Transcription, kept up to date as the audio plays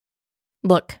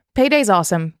Look, payday's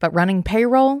awesome, but running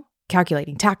payroll,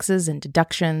 calculating taxes and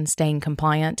deductions, staying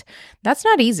compliant, that's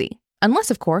not easy.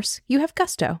 Unless, of course, you have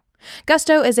Gusto.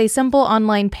 Gusto is a simple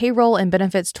online payroll and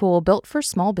benefits tool built for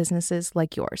small businesses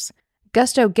like yours.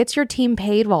 Gusto gets your team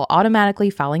paid while automatically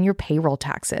filing your payroll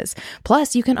taxes.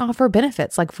 Plus, you can offer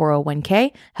benefits like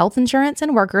 401k, health insurance,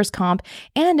 and workers' comp,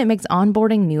 and it makes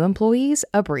onboarding new employees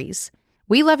a breeze.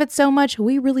 We love it so much,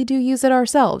 we really do use it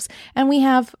ourselves, and we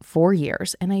have 4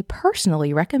 years, and I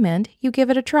personally recommend you give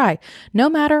it a try, no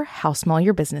matter how small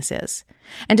your business is.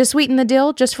 And to sweeten the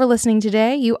deal, just for listening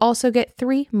today, you also get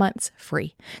 3 months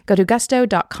free. Go to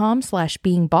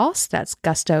gusto.com/beingboss. That's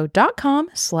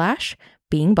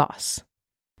gusto.com/beingboss.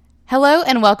 Hello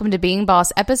and welcome to Being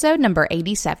Boss episode number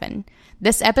 87.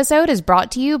 This episode is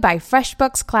brought to you by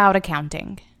FreshBooks Cloud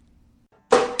Accounting.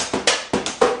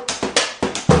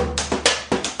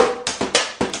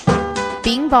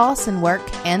 Being boss in work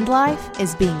and life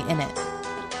is being in it.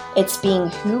 It's being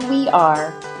who we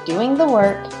are, doing the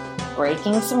work,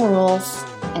 breaking some rules,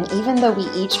 and even though we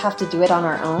each have to do it on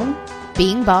our own,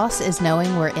 being boss is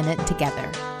knowing we're in it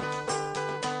together.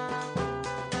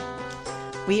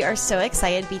 We are so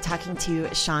excited to be talking to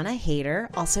Shauna Haider,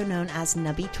 also known as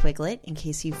Nubby Twiglet, in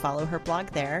case you follow her blog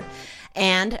there,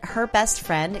 and her best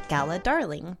friend, Gala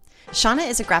Darling. Shauna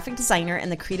is a graphic designer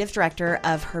and the creative director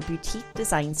of her boutique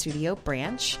design studio,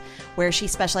 Branch, where she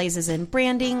specializes in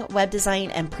branding, web design,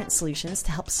 and print solutions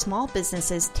to help small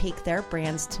businesses take their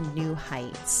brands to new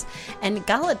heights. And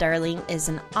Gala Darling is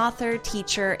an author,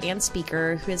 teacher, and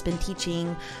speaker who has been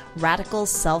teaching radical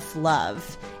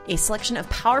self-love, a selection of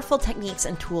powerful techniques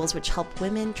and tools which help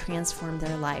women transform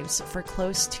their lives for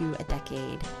close to a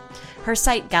decade. Her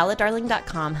site,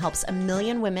 galadarling.com, helps 1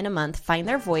 million women a month find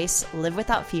their voice, live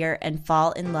without fear, and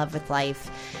fall in love with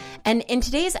life. And in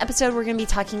today's episode, we're going to be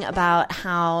talking about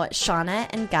how Shauna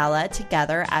and Gala,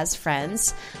 together as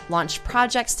friends, launch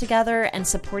projects together and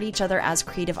support each other as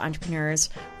creative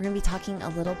entrepreneurs. We're going to be talking a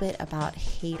little bit about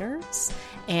haters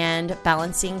and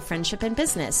balancing friendship and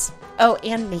business. Oh,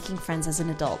 and making friends as an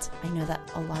adult. I know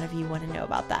that a lot of you want to know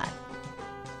about that.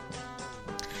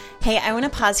 Hey, I want to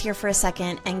pause here for a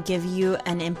second and give you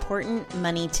an important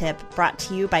money tip brought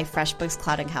to you by FreshBooks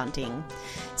Cloud Accounting.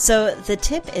 So the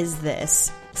tip is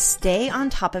this: stay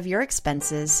on top of your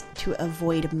expenses to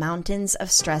avoid mountains of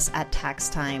stress at tax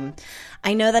time.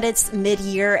 I know that it's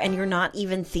mid-year and you're not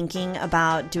even thinking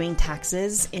about doing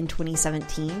taxes in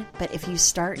 2017, but if you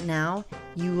start now,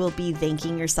 you will be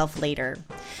thanking yourself later.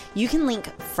 You can link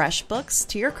FreshBooks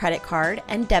to your credit card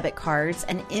and debit cards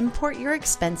and import your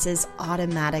expenses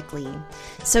automatically.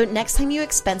 So next time you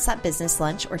expense that business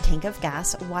lunch or tank of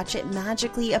gas, watch it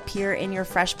magically appear in your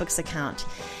FreshBooks account.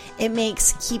 It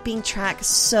makes keeping track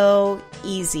so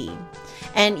easy.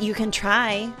 And you can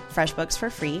try FreshBooks for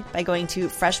free by going to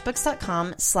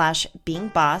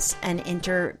freshbooks.com/beingboss and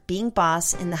enter Being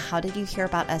Boss in the How Did You Hear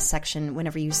About Us section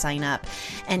whenever you sign up.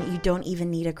 And you don't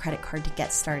even need a credit card to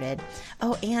get started.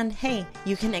 Oh, and hey,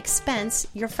 you can expense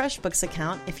your FreshBooks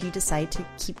account if you decide to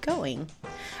keep going.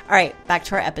 All right, back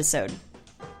to our episode.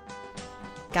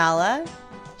 Gala,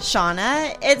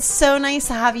 Shauna, it's so nice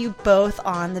to have you both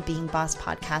on the Being Boss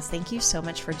podcast. Thank you so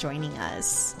much for joining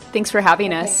us. Thanks for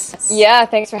having us. Yeah,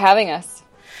 thanks for having us.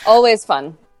 Always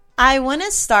fun. I want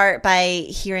to start by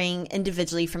hearing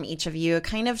individually from each of you,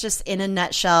 kind of just in a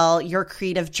nutshell, your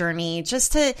creative journey,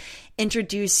 just to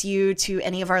introduce you to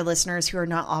any of our listeners who are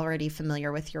not already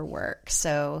familiar with your work.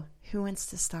 So who wants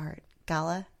to start?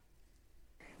 Gala?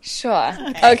 Sure.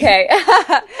 Okay.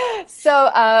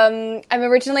 So I'm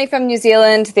originally from New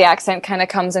Zealand. The accent kind of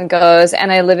comes and goes,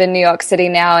 and I live in New York City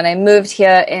now, and I moved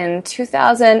here in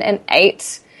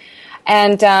 2008.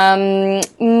 And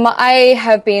I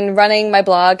have been running my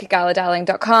blog,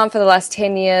 galadarling.com, for the last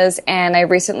 10 years, and I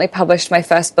recently published my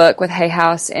first book with Hay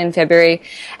House in February.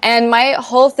 And my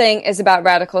whole thing is about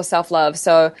radical self-love.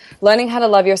 So learning how to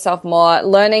love yourself more,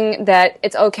 learning that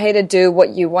it's okay to do what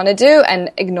you want to do and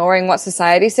ignoring what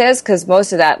society says, because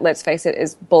most of that, let's face it,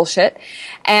 is bullshit.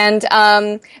 And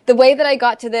the way that I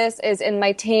got to this is in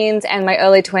my teens and my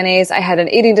early 20s. I had an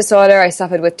eating disorder. I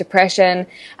suffered with depression,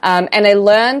 and I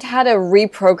learned how to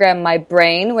reprogram my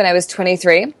brain when I was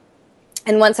 23.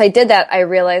 And once I did that, I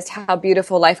realized how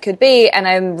beautiful life could be, and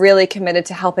I'm really committed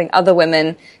to helping other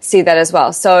women see that as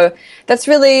well. So that's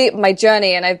really my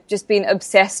journey, and I've just been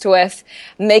obsessed with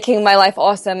making my life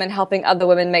awesome and helping other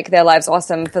women make their lives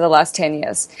awesome for the last 10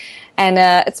 years. And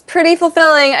it's pretty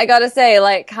fulfilling, I gotta say.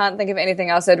 Like, can't think of anything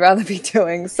else I'd rather be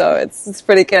doing, so it's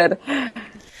pretty good.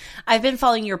 I've been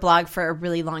following your blog for a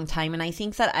really long time, and I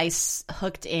think that I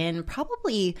hooked in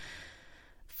probably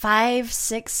 5,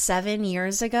 6, 7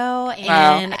 years ago. Wow.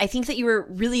 And I think that you were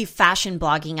really fashion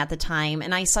blogging at the time.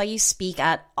 And I saw you speak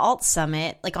at Alt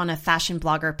Summit, like on a fashion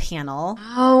blogger panel.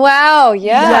 Oh, wow.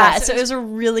 Yeah. So it was a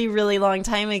really, really long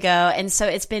time ago. And so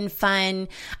it's been fun.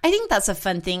 I think that's a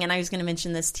fun thing. And I was going to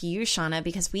mention this to you, Shauna,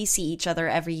 because we see each other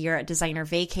every year at Designer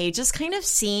Vacay, just kind of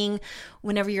seeing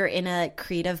whenever you're in a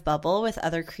creative bubble with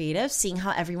other creatives, seeing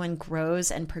how everyone grows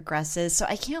and progresses. So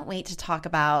I can't wait to talk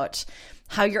about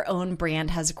how your own brand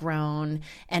has grown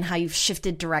and how you've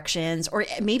shifted directions, or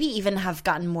maybe even have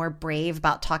gotten more brave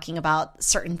about talking about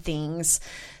certain things.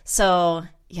 So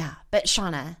yeah, but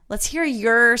Shauna, let's hear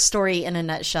your story in a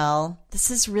nutshell. This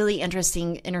is really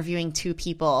interesting, interviewing two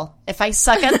people. If I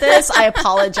suck at this, I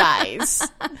apologize.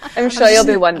 I'm sure you'll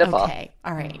be wonderful. Okay,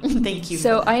 all right. Thank you.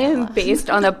 So I am based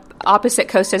on the opposite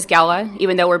coast as Gala,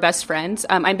 even though we're best friends.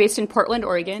 I'm based in Portland,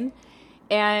 Oregon,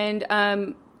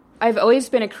 and I've always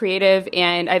been a creative,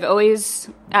 and I've always,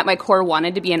 at my core,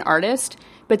 wanted to be an artist.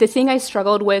 But the thing I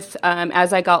struggled with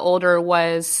as I got older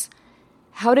was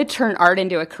how to turn art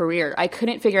into a career. I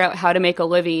couldn't figure out how to make a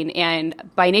living, and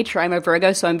by nature, I'm a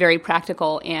Virgo, so I'm very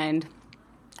practical, and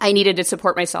I needed to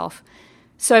support myself.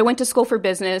 So I went to school for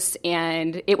business,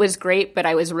 and it was great, but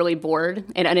I was really bored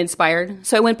and uninspired.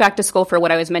 So I went back to school for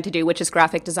what I was meant to do, which is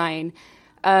graphic design.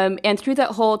 And through that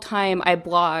whole time, I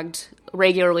blogged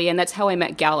regularly, and that's how I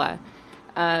met Gala.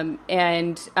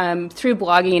 Through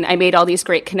blogging, I made all these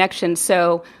great connections.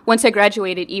 So once I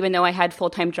graduated, even though I had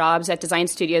full-time jobs at design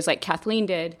studios like Kathleen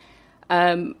did,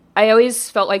 I always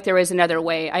felt like there was another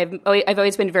way. I've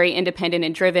always been very independent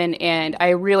and driven, and I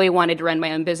really wanted to run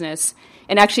my own business.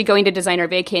 And actually going to Designer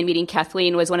Vacay and meeting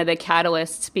Kathleen was one of the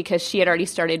catalysts, because she had already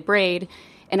started Braid.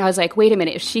 And I was like, wait a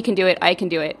minute, if she can do it, I can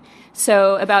do it.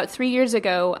 So about 3 years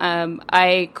ago,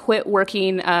 I quit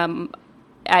working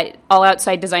at all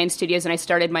outside design studios, and I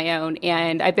started my own.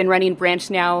 And I've been running Branch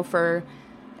now for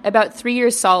about 3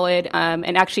 years solid,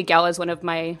 and actually Gala is one of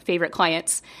my favorite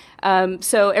clients.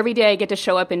 So every day I get to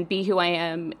show up and be who I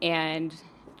am and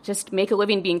just make a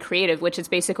living being creative, which is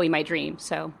basically my dream.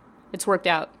 So it's worked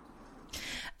out.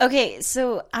 Okay,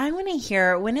 so I want to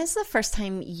hear, when is the first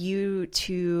time you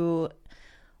two...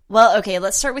 Well, okay,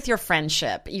 let's start with your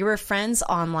friendship. You were friends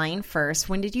online first.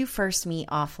 When did you first meet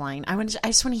offline? I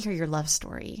just want to hear your love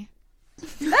story.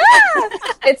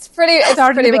 It's pretty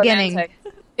beginning. romantic.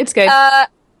 It's good.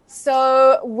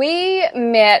 So we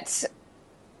met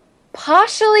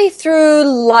partially through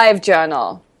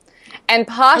LiveJournal, and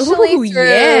partially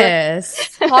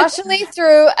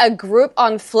through a group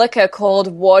on Flickr called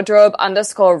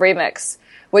Wardrobe_Remix,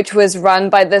 which was run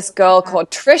by this girl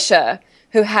called Trisha,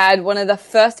 who had one of the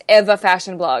first ever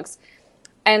fashion blogs.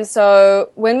 And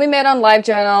so when we met on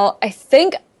LiveJournal, I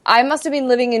think I must have been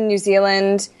living in New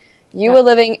Zealand. You were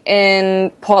living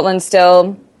in Portland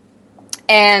still.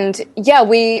 And yeah,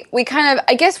 we kind of,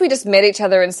 I guess we just met each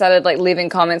other and started like leaving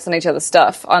comments on each other's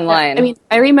stuff online. I mean,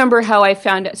 I remember how I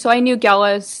found it. So I knew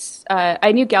Gala through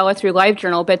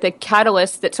LiveJournal, but the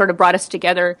catalyst that sort of brought us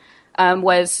together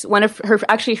was one of her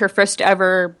first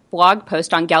ever blog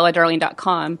post on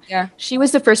galadarling.com. Yeah. She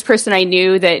was the first person I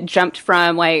knew that jumped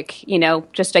from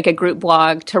just like a group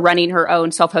blog to running her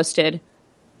own self-hosted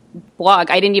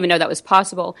blog. I didn't even know that was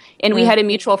possible. And we had a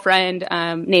mutual friend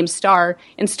named Star,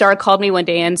 and Star called me one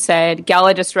day and said,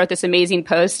 Gala just wrote this amazing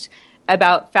post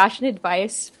about fashion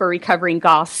advice for recovering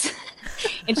goths.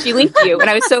 And she linked you.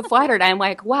 And I was so flattered. I'm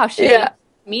like, wow,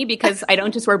 me, because I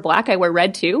don't just wear black, I wear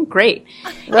red too. Great.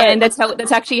 Right. And that's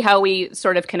actually how we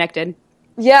sort of connected.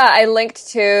 Yeah, I linked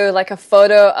to like a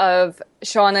photo of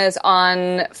Shauna's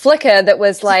on Flickr that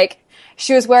was like,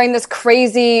 she was wearing this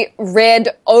crazy red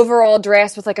overall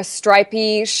dress with like a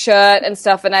stripy shirt and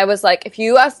stuff. And I was like, if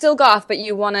you are still goth, but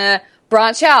you want to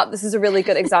branch out, this is a really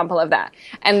good example of that.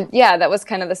 And yeah, that was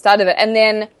kind of the start of it. And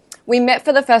then we met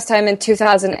for the first time in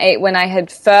 2008 when I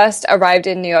had first arrived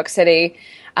in New York City.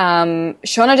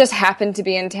 Shauna just happened to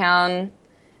be in town,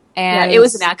 and it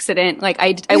was an accident. Like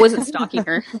I wasn't stalking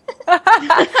her.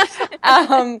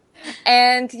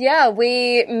 And yeah,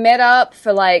 we met up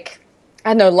for like,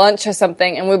 I don't know, lunch or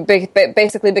something, and we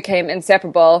basically became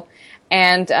inseparable.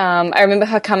 And I remember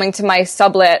her coming to my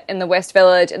sublet in the West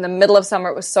Village in the middle of summer.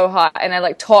 It was so hot, and I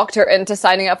like talked her into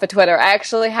signing up for Twitter. I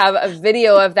actually have a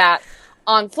video of that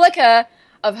on Flickr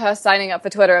of her signing up for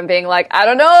Twitter and being like, I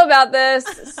don't know about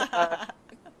this. So,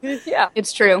 yeah,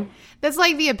 it's true. That's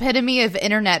like the epitome of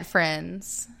internet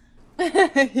friends.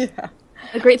 Yeah.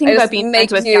 The great thing about being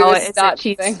friends with Gala is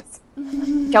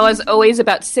that Gala's always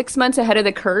about 6 months ahead of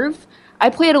the curve. I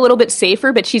play it a little bit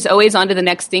safer, but she's always on to the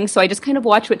next thing, so I just kind of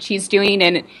watch what she's doing,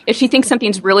 and if she thinks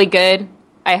something's really good,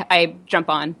 I jump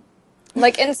on.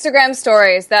 Like Instagram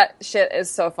stories, that shit is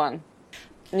so fun.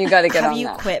 You got to get on that. Have you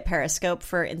quit Periscope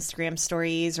for Instagram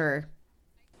stories or?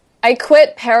 I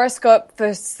quit Periscope for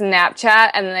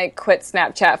Snapchat, and then I quit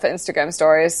Snapchat for Instagram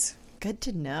stories. Good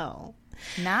to know.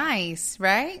 Nice,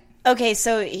 right? Okay,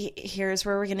 so here's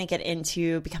where we're going to get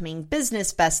into becoming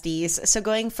business besties. So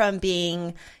going from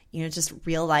being, just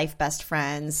real life best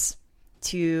friends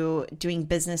to doing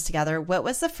business together, what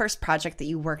was the first project that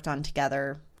you worked on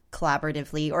together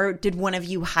collaboratively? Or did one of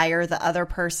you hire the other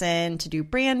person to do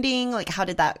branding? Like, how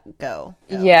did that go?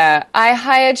 Yeah, I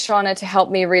hired Shauna to help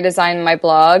me redesign my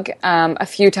blog a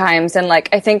few times. And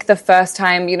I think the first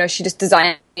time, she just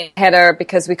designed a header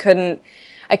because I couldn't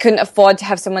afford to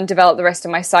have someone develop the rest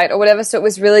of my site or whatever. So it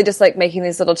was really just making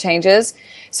these little changes.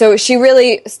 So she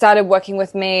really started working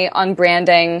with me on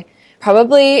branding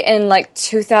probably in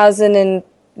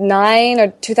 2009 or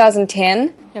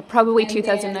 2010. Yeah, probably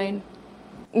 2009.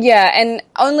 Yeah, and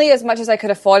only as much as I could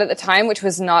afford at the time, which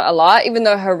was not a lot, even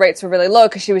though her rates were really low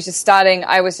because she was just starting.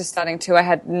 I was just starting too. I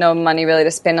had no money really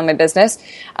to spend on my business.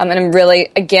 And I'm really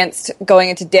against going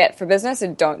into debt for business,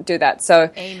 and don't do that.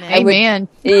 So, Amen.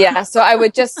 So I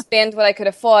would just spend what I could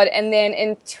afford. And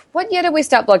then what year did we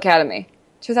start Blog Academy?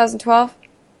 2012?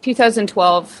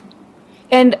 2012.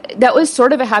 And that was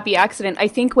sort of a happy accident. I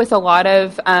think with a lot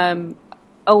of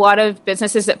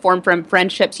businesses that form from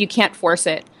friendships, you can't force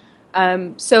it.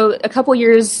 So a couple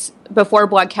years before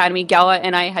Blog Academy, Gala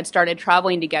and I had started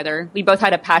traveling together. We both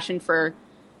had a passion for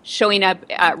showing up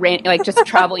at just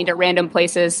traveling to random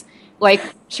places.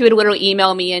 She would literally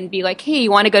email me and be like, "Hey,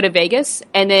 you want to go to Vegas?"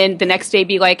 And then the next day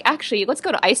be like, "Actually, let's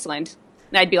go to Iceland."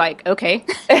 And I'd be like, "Okay."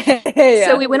 Yeah.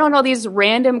 So we went on all these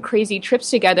random crazy trips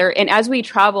together. And as we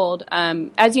traveled,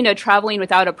 as you know, traveling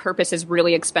without a purpose is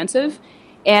really expensive.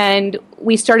 And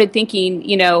we started thinking,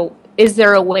 is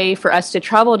there a way for us to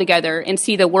travel together and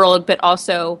see the world, but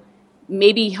also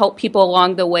maybe help people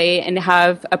along the way and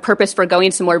have a purpose for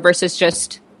going somewhere versus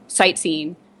just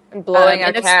sightseeing? And blowing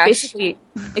our cash. Basically,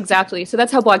 exactly. So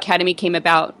that's how Blog Academy came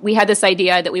about. We had this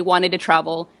idea that we wanted to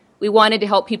travel. We wanted to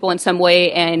help people in some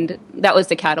way, and that was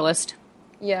the catalyst.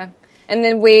 Yeah. And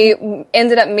then we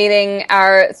ended up meeting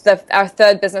our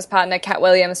third business partner, Kat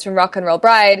Williams from Rock and Roll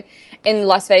Bride, in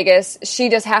Las Vegas. She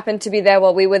just happened to be there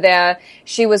while we were there.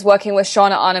 She was working with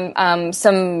Shauna on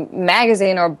some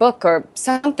magazine or book or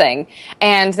something,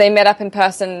 and they met up in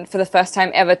person for the first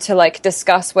time ever to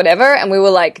discuss whatever. And we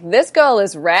were like, "This girl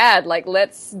is rad.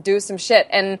 Let's do some shit."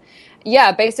 And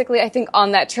yeah, basically, I think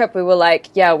on that trip we were like,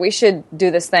 "Yeah, we should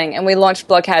do this thing," and we launched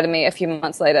Blog Academy a few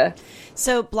months later.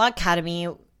 So Blog Academy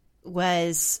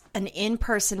was an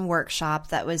in-person workshop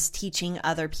that was teaching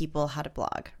other people how to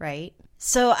blog, right?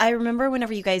 So I remember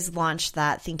whenever you guys launched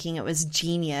that, thinking it was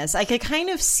genius. I could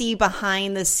kind of see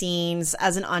behind the scenes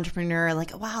as an entrepreneur,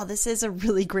 wow, this is a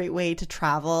really great way to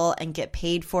travel and get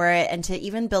paid for it and to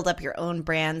even build up your own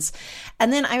brands.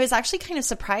 And then I was actually kind of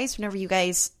surprised whenever you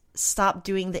guys stopped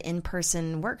doing the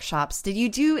in-person workshops. Did you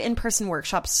do in-person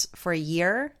workshops for a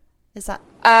year? Is that?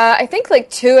 I think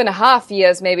 2.5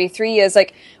 years, maybe 3 years.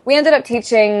 We ended up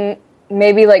teaching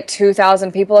maybe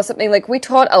 2,000 people or something. We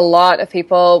taught a lot of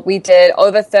people. We did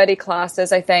over 30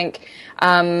 classes, I think,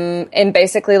 in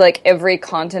basically every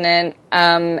continent.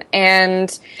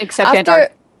 And except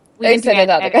Antarctica. Except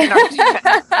Antarctica.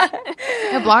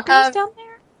 The bloggers down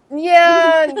there?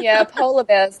 Yeah. Polar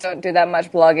bears don't do that much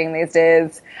blogging these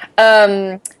days.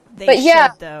 But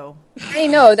should, though. I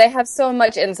know. They have so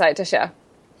much insight to share.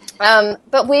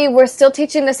 But we were still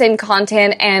teaching the same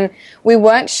content, and we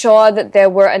weren't sure that there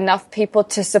were enough people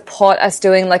to support us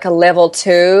doing a level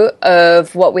 2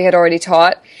 of what we had already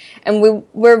taught. And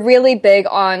we're really big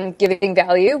on giving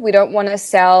value. We don't want to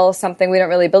sell something we don't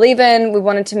really believe in. We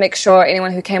wanted to make sure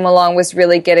anyone who came along was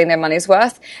really getting their money's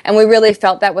worth. And we really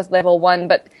felt that with level 1,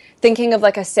 but thinking of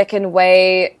a second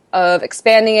way of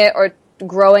expanding it or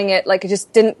growing it, it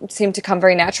just didn't seem to come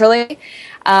very naturally.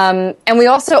 And we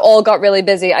also all got really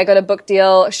busy. I got a book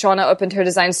deal. Shauna opened her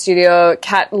design studio.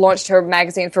 Kat launched her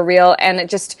magazine for real. And it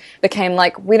just became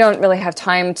we don't really have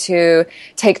time to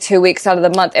take 2 weeks out of the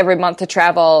month, every month to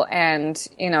travel. And,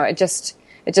 it just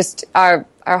our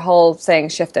whole thing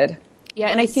shifted. Yeah.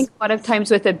 And I think a lot of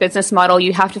times with a business model,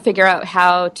 you have to figure out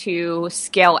how to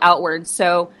scale outwards.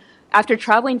 So after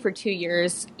traveling for 2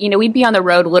 years, we'd be on the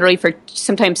road literally for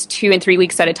sometimes 2 and 3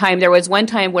 weeks at a time. There was one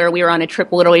time where we were on a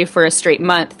trip literally for a straight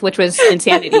month, which was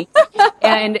insanity.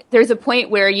 And there's a point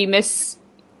where you miss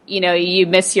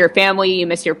your family, you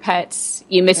miss your pets,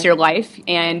 you miss your life.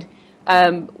 And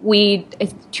we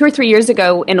 2 or 3 years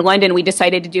ago in London, we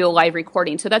decided to do a live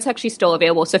recording. So that's actually still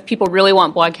available. So if people really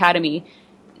want Blog Academy,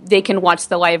 they can watch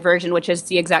the live version, which is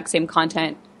the exact same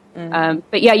content.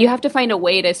 But yeah, you have to find a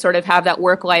way to sort of have that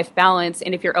work-life balance.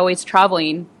 And if you're always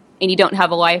traveling and you don't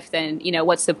have a life, then,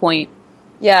 what's the point?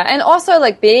 Yeah, and also,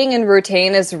 like, being in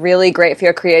routine is really great for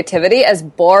your creativity, as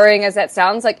boring as that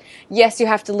sounds. Like, yes, you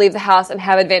have to leave the house and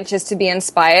have adventures to be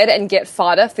inspired and get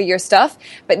fodder for your stuff,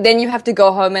 but then you have to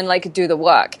go home and, like, do the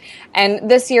work. And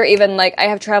this year even, like, I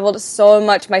have traveled so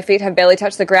much, my feet have barely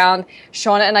touched the ground.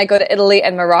 Shauna and I go to Italy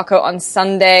and Morocco on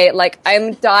Sunday. Like,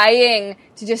 I'm dying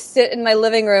to just sit in my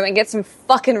living room and get some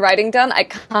fucking writing done. I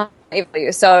can't.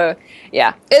 So,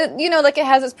 yeah, it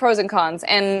has its pros and cons,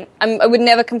 and I would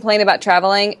never complain about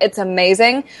traveling. It's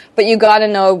amazing, but you got to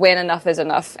know when enough is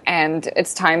enough, and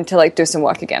it's time to, like, do some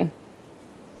work again.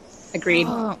 Agreed.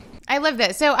 Oh, I love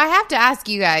that. So I have to ask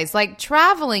you guys, like,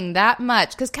 traveling that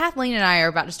much, because Kathleen and I are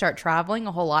about to start traveling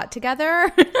a whole lot together.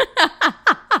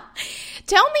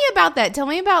 Tell me about that. Tell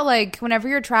me about, like, whenever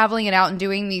you're traveling and out and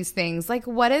doing these things, like,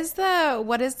 what is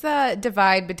the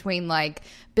divide between, like,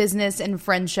 business and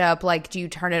friendship? Like, do you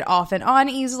turn it off and on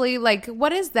easily? Like,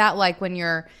 what is that like when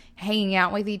you're hanging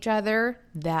out with each other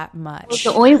that much?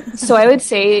 So I would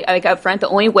say, like, up front, the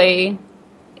only way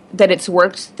that it's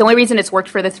worked, the only reason it's worked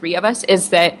for the three of us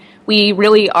is that we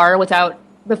really are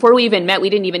before we even met, we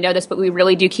didn't even know this, but we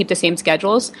really do keep the same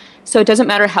schedules. So it doesn't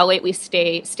matter how late we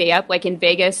stay up. Like in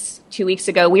Vegas 2 weeks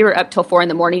ago, we were up till 4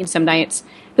 a.m. some nights,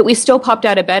 but we still popped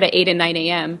out of bed at 8 and 9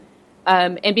 a.m.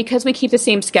 And because we keep the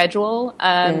same schedule,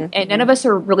 and none of us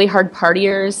are really hard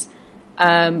partiers,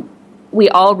 we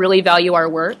all really value our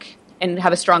work and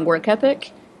have a strong work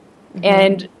ethic. Mm-hmm.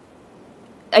 And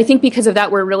I think because of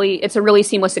that, it's a really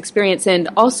seamless experience. And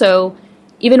also,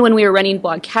 even when we were running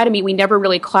Blog Academy, we never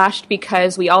really clashed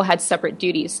because we all had separate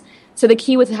duties. So the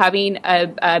key with having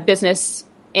a business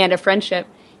and a friendship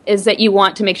is that you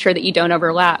want to make sure that you don't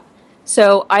overlap.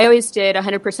 So I always did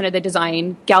 100% of the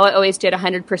design. Gala always did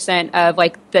 100% of,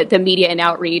 like, the media and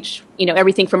outreach,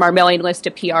 everything from our mailing list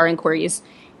to PR inquiries.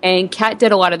 And Kat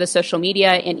did a lot of the social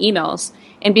media and emails.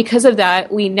 And because of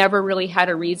that, we never really had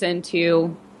a reason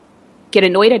to get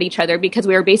annoyed at each other because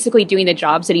we were basically doing the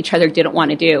jobs that each other didn't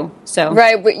want to do. So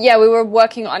right, we were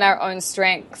working on our own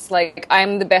strengths. Like,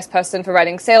 I'm the best person for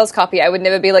writing sales copy. I would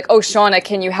never be like, oh, Shauna,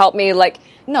 can you help me? Like,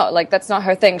 no, like, that's not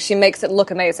her thing. She makes it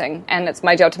look amazing, and it's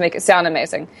my job to make it sound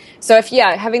amazing. So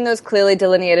having those clearly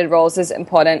delineated roles is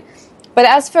important. But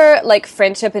as for, like,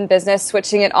 friendship and business,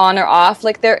 switching it on or off,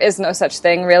 like, there is no such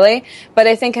thing, really. But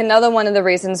I think another one of the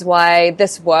reasons why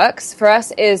this works for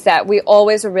us is that we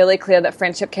always were really clear that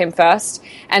friendship came first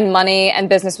and money and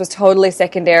business was totally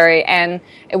secondary. And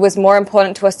it was more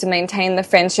important to us to maintain the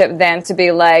friendship than to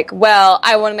be like, well,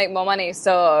 I want to make more money,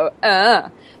 so,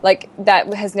 like,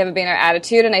 that has never been our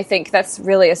attitude. And I think that's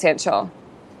really essential.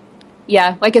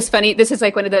 Yeah, like, it's funny. This is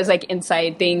like one of those, like,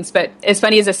 inside things, but as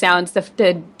funny as it sounds,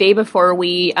 the day before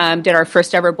we did our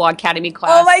first ever Blog Academy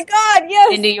class, oh my God,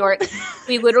 yes, in New York,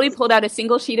 we literally pulled out a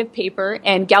single sheet of paper,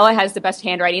 and Gala has the best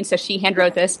handwriting, so she hand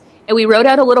wrote this, and we wrote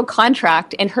out a little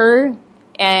contract, and her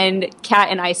and Kat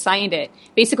and I signed it,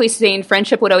 basically saying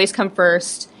friendship would always come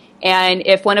first, and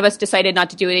if one of us decided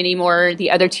not to do it anymore, the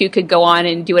other two could go on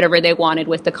and do whatever they wanted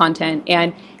with the content.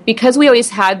 And because we always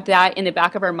had that in the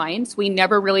back of our minds, we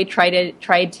never really tried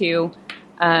to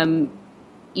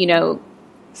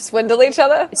swindle each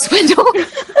other.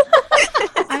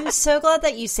 I'm so glad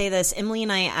that you say this. Emily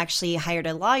and I actually hired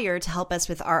a lawyer to help us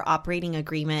with our operating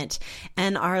agreement,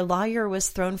 and our lawyer was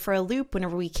thrown for a loop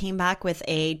whenever we came back with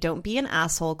a "don't be an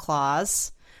asshole"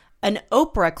 clause, an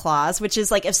Oprah clause, which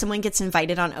is like if someone gets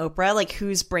invited on Oprah, like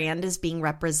whose brand is being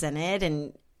represented,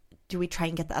 and do we try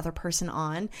and get the other person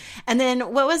on? And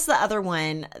then what was the other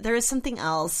one? There was something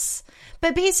else,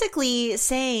 but basically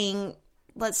saying,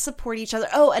 let's support each other.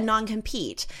 Oh, a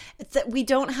non-compete. That we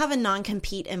don't have a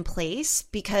non-compete in place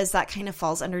because that kind of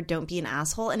falls under "don't be an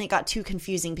asshole." And it got too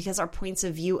confusing because our points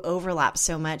of view overlap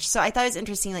so much. So I thought it was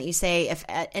interesting that you say if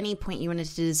at any point you wanted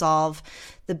to dissolve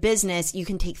the business, you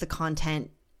can take the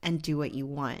content and do what you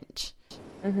want.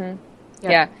 Mm-hmm.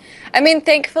 Yeah. I mean,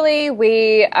 thankfully,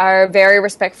 we are very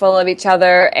respectful of each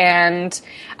other. And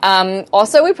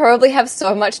also, we probably have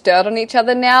so much dirt on each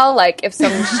other now. Like, if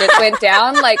some shit went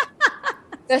down, like,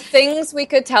 the things we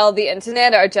could tell the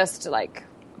internet are just, like,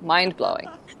 mind-blowing.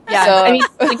 Yeah, so, I mean,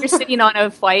 if you're sitting on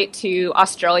a flight to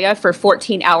Australia for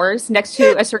 14 hours next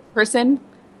to a certain person,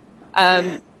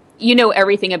 you know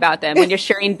everything about them. When you're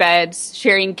sharing beds,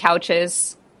 sharing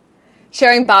couches,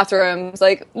 sharing bathrooms,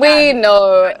 like, we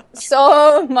know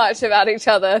so much about each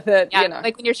other that, you know.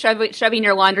 Like when you're shoving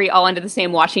your laundry all into the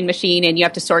same washing machine and you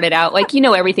have to sort it out, like, you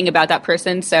know everything about that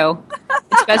person, so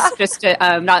it's best just to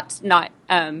not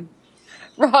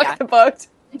rock the boat.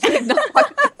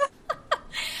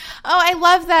 Oh, I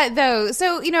love that though.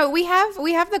 So, we have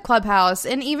the Clubhouse,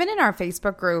 and even in our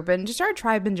Facebook group and just our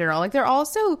tribe in general, like they're all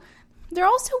so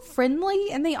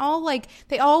friendly, and they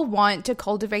all want to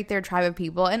cultivate their tribe of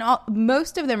people, and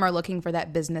most of them are looking for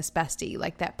that business bestie,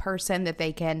 like that person that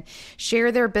they can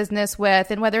share their business with.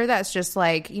 And whether that's just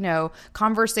like,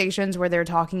 conversations where they're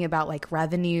talking about like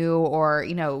revenue or,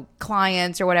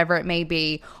 clients or whatever it may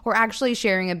be, or actually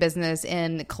sharing a business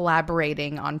and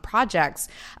collaborating on projects.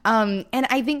 And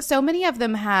I think so many of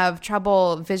them have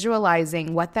trouble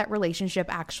visualizing what that relationship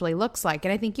actually looks like.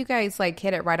 And I think you guys like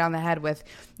hit it right on the head with,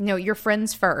 your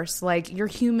friends first, like your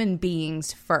human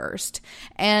beings first,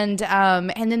 and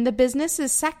then the business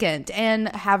is second. And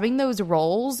having those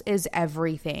roles is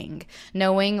everything.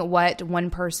 Knowing what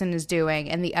one person is doing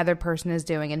and the other person is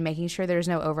doing, and making sure there's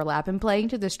no overlap, and playing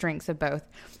to the strengths of both,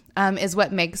 is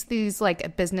what makes these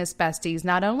like business besties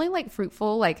not only like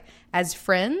fruitful like as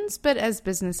friends, but as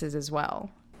businesses as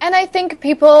well. And I think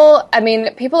people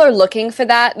are looking for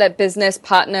that business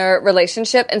partner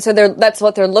relationship. And so that's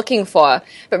what they're looking for.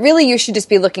 But really, you should just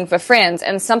be looking for friends.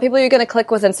 And some people you're going to click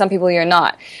with and some people you're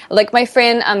not. Like my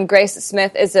friend, Grace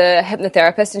Smith, is a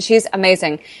hypnotherapist, and she's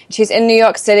amazing. She's in New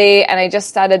York City, and I just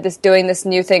started doing this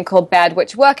new thing called Bad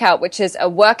Witch Workout, which is a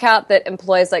workout that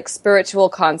employs like spiritual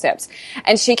concepts.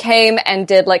 And she came and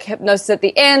did like hypnosis at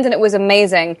the end, and it was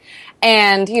amazing.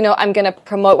 And, I'm going to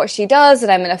promote what she does,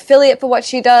 and I'm an affiliate for what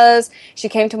she does. She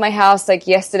came to my house like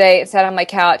yesterday, sat on my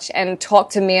couch and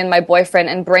talked to me and my boyfriend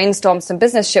and brainstormed some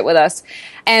business shit with us.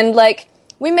 And like,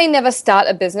 we may never start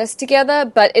a business together,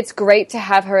 but it's great to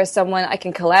have her as someone I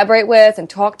can collaborate with and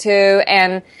talk to.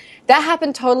 And that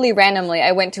happened totally randomly.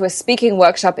 I went to a speaking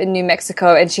workshop in New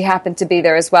Mexico, and she happened to be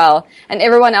there as well. And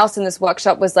everyone else in this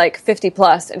workshop was like 50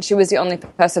 plus, and she was the only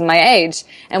person my age.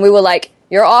 And we were like,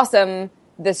 "You're awesome.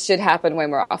 This should happen way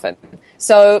more often."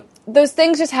 So those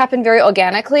things just happen very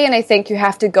organically, and I think you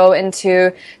have to go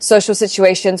into social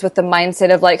situations with the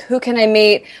mindset of like, who can I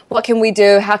meet? What can we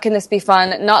do? How can this be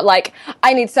fun? Not like,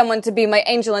 I need someone to be my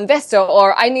angel investor,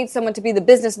 or I need someone to be the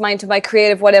business mind to my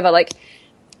creative whatever. Like,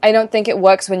 I don't think it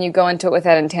works when you go into it with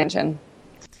that intention.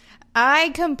 I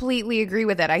completely agree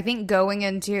with that. I think going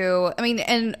into,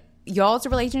 and y'all's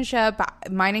relationship,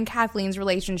 mine and Kathleen's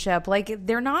relationship, like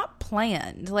they're not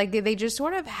planned. Like they just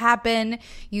sort of happen.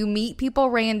 You meet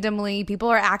people randomly. People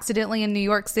are accidentally in New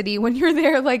York City when you're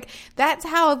there. Like that's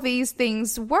how these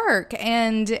things work.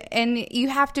 And you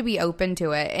have to be open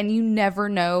to it, and you never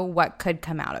know what could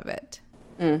come out of it.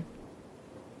 Mm.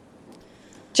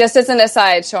 Just as an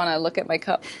aside, Shauna, look at my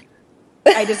cup.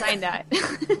 I designed that.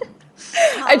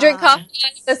 I drink coffee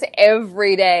like this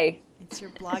every day. It's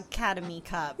your Blog Academy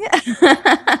cup.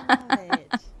 Love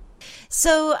it.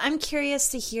 So I'm curious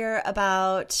to hear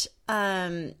about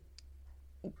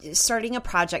starting a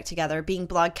project together, being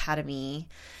Blog Academy.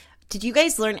 Did you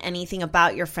guys learn anything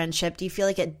about your friendship? Do you feel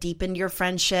like it deepened your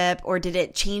friendship, or did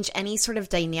it change any sort of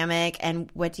dynamic? And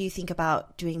what do you think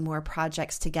about doing more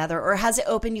projects together? Or has it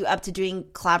opened you up to doing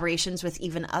collaborations with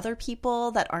even other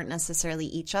people that aren't necessarily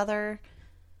each other?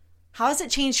 How has it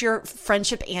changed your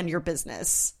friendship and your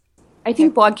business? I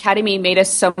think Blog Academy made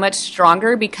us so much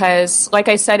stronger because, like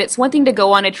I said, it's one thing to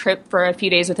go on a trip for a few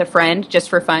days with a friend just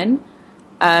for fun.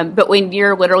 But when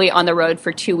you're literally on the road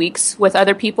for 2 weeks with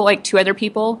other people, like 2 other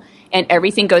people, and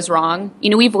everything goes wrong,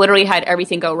 we've literally had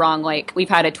everything go wrong. Like we've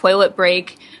had a toilet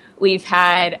break. We've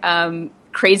had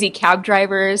crazy cab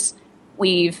drivers.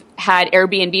 We've had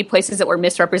Airbnb places that were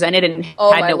misrepresented and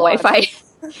had no Wi-Fi.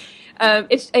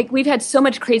 It's like we've had so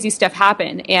much crazy stuff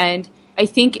happen. And I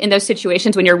think in those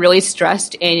situations when you're really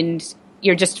stressed and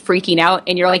you're just freaking out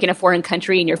and you're like in a foreign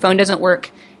country and your phone doesn't work,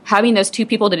 having those 2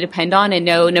 people to depend on and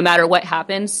know no matter what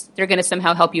happens, they're going to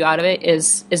somehow help you out of it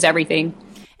is everything.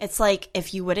 It's like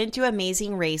if you wouldn't do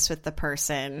Amazing Race with the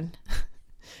person,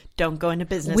 don't go into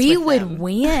business with them. We would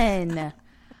win.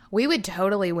 We would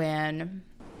totally win.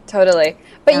 Totally.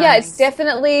 But yeah, it's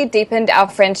definitely deepened our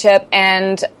friendship.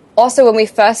 And also when we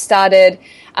first started,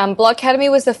 Blog Academy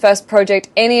was the first project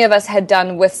any of us had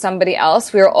done with somebody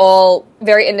else. We were all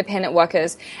very independent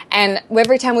workers. And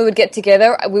every time we would get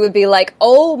together, we would be like,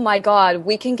 oh my God,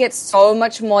 we can get so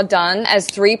much more done as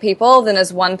 3 people than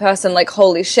as 1 person. Like,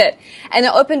 holy shit. And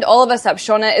it opened all of us up.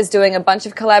 Shauna is doing a bunch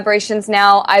of collaborations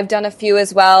now. I've done a few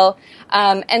as well.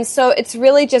 And so it's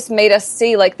really just made us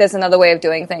see like there's another way of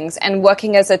doing things. And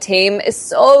working as a team is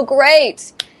so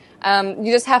great.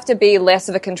 You just have to be less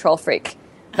of a control freak.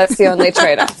 That's the only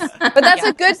trade-off. But that's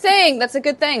a good thing. That's a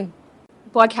good thing.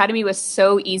 Blog Academy was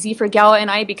so easy for Gala and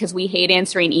I because we hate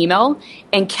answering email,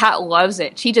 and Kat loves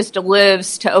it. She just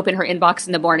lives to open her inbox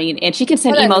in the morning, and she can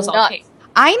send emails all day.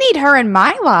 I need her in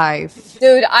my life.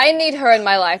 Dude, I need her in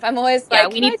my life. I'm always like, Yeah,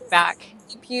 we need back.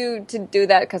 Keep you to do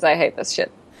that because I hate this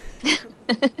shit.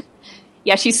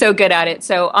 Yeah, she's so good at it.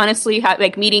 So honestly,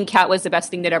 like meeting Kat was the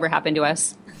best thing that ever happened to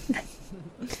us.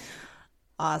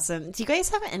 Awesome. Do you guys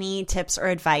have any tips or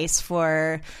advice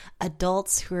for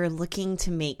adults who are looking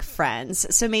to make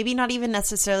friends? So maybe not even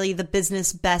necessarily the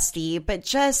business bestie, but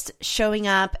just showing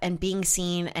up and being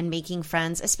seen and making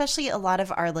friends. Especially a lot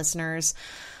of our listeners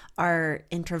are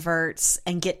introverts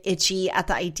and get itchy at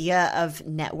the idea of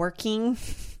networking.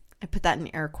 I put that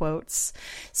in air quotes.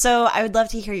 So I would love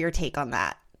to hear your take on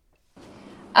that.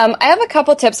 I have a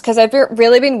couple tips because I've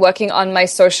really been working on my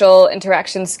social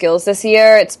interaction skills this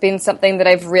year. It's been something that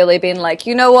I've really been like,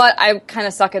 you know what, I kind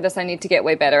of suck at this. I need to get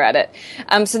way better at it.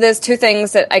 So there's two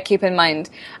things that I keep in mind.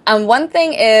 One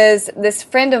thing is this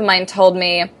friend of mine told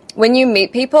me, when you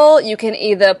meet people, you can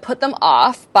either put them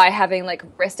off by having like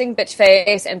resting bitch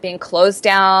face and being closed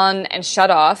down and shut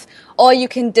off, or you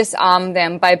can disarm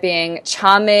them by being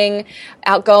charming,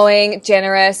 outgoing,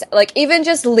 generous, like even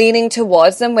just leaning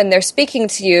towards them when they're speaking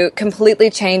to you completely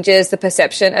changes the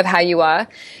perception of how you are.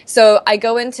 So I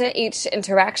go into each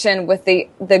interaction with the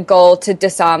goal to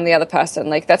disarm the other person.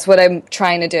 Like that's what I'm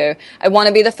trying to do. I want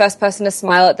to be the first person to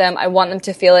smile at them. I want them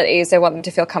to feel at ease. I want them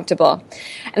to feel comfortable.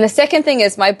 And the second thing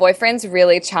is my boyfriend's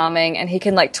really charming and he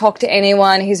can like talk to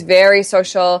anyone. He's very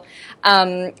social.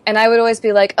 And I would always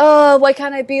be like, oh, why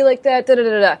can't I be like that? Da, da,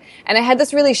 da, da. And I had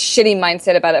this really shitty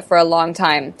mindset about it for a long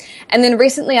time. And then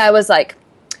recently I was like,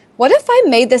 what if I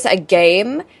made this a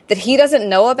game that he doesn't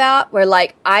know about where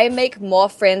like I make more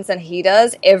friends than he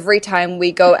does every time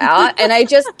we go out and I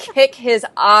just kick his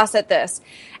ass at this.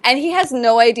 And he has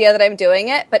no idea that I'm doing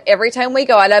it, but every time we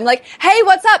go out, I'm like, hey,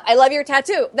 what's up? I love your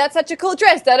tattoo. That's such a cool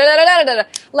dress. Da, da, da, da, da, da.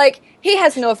 Like, he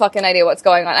has no fucking idea what's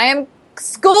going on. I am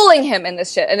schooling him in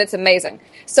this shit, and it's amazing.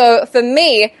 So for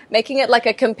me, making it like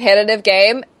a competitive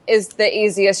game is the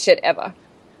easiest shit ever.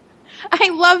 I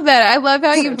love that. I love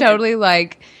how you've totally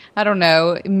like, I don't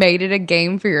know, made it a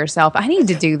game for yourself. I need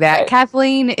to do that. Right.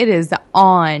 Kathleen, it is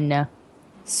on.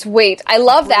 Sweet. I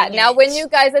love that. Now, when you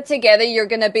guys are together, you're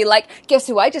going to be like, guess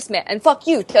who I just met? And fuck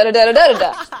you.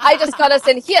 Da-da-da-da-da-da. I just got us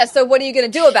in here, so what are you going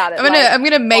to do about it? I'm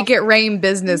gonna make it rain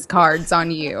business cards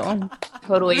on you.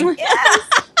 Totally. Yes.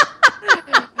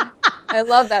 I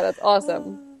love that. That's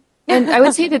awesome. And I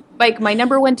would say that, like, my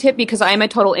number one tip, because I'm a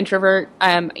total introvert,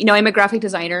 I'm a graphic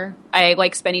designer. I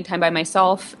like spending time by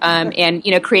myself. And,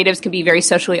 creatives can be very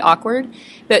socially awkward.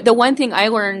 But the one thing I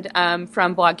learned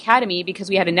from Blog Academy, because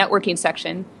we had a networking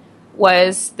section,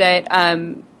 was that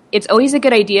it's always a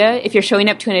good idea if you're showing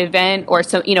up to an event or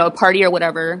a party or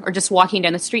whatever, or just walking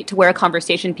down the street to wear a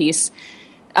conversation piece.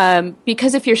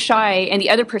 Because if you're shy and the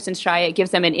other person's shy, it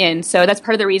gives them an in. So that's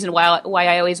part of the reason why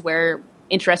I always wear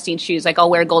interesting shoes. Like I'll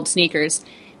wear gold sneakers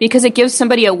because it gives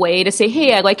somebody a way to say,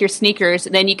 hey, I like your sneakers.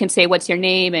 And then you can say, what's your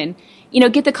name? And,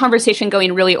 get the conversation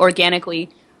going really organically.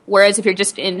 Whereas if you're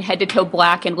just in head to toe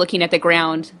black and looking at the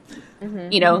ground,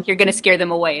 you're going to scare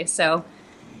them away. So,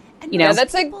 Yeah,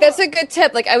 that's a good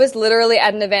tip. Like I was literally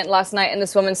at an event last night and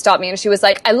this woman stopped me and she was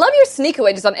like, I love your sneaker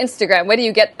wedges on Instagram. Where do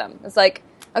you get them? It's like,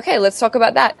 okay, let's talk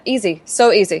about that. Easy.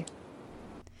 So easy.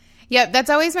 Yeah, that's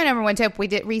always my number one tip. We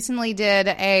recently did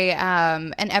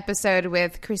an episode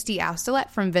with Christy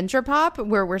Austelet from Venture Pop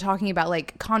where we're talking about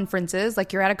like conferences.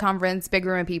 Like you're at a conference, big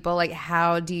room of people. Like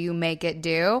how do you make it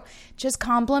do? Just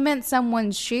compliment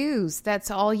someone's shoes.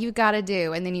 That's all you got to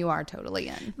do, and then you are totally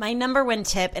in. My number one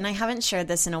tip, and I haven't shared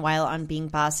this in a while on Being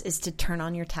Boss, is to turn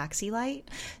on your taxi light.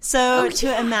 So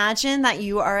imagine that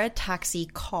you are a taxi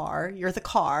car. You're the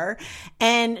car,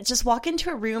 and just walk into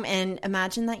a room and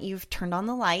imagine that you've turned on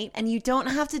the light. And you don't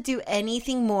have to do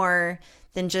anything more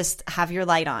than just have your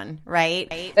light on, right?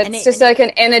 It's just like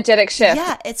an energetic shift.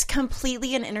 Yeah, it's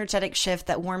completely an energetic shift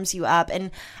that warms you up.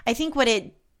 And I think what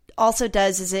it also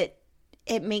does is it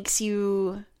makes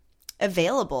you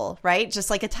available, right? Just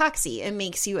like a taxi, it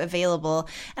makes you available.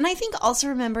 And I think also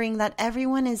remembering that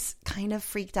everyone is kind of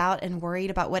freaked out and worried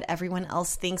about what everyone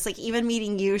else thinks. Like even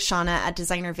meeting you, Shauna, at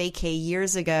Designer Vacay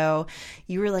years ago,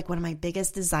 you were like one of my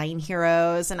biggest design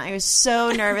heroes, and I was so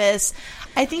nervous.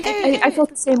 I think I felt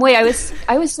the same way. I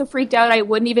was so freaked out. I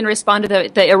wouldn't even respond to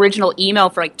the original email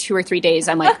for like 2 or 3 days.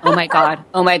 I'm like, oh my god,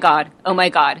 oh my god, oh my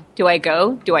god. Do I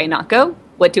go? Do I not go?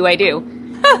 What do I do?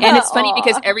 And it's funny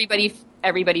because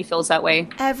everybody feels that way.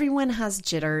 Everyone has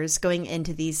jitters going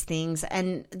into these things.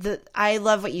 And I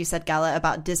love what you said, Gala,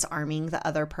 about disarming the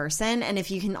other person. And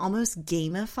if you can almost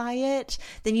gamify it,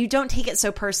 then you don't take it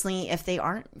so personally if they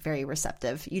aren't very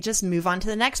receptive. You just move on to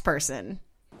the next person.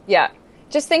 Yeah.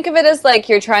 Just think of it as like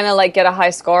you're trying to like get a high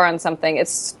score on something.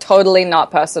 It's totally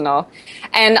not personal.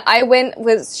 And I went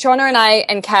with Shauna and I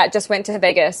and Kat just went to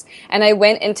Vegas, and I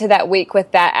went into that week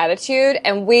with that attitude,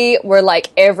 and we were like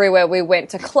everywhere. We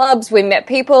went to clubs, we met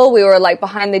people, we were like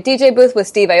behind the DJ booth with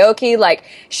Steve Aoki. Like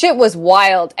shit was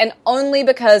wild, and only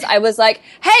because I was like,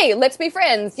 hey, let's be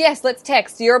friends. Yes, let's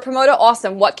text. You're a promoter.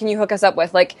 Awesome. What can you hook us up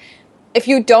with? Like, if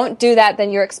you don't do that,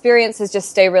 then your experiences just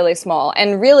stay really small.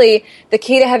 And really, the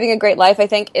key to having a great life, I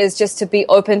think, is just to be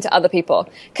open to other people.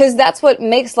 Because that's what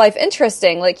makes life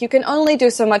interesting. Like, you can only do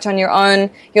so much on your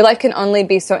own. Your life can only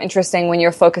be so interesting when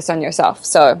you're focused on yourself.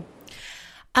 So,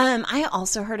 I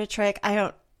also heard a trick.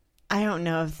 I don't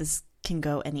know if this can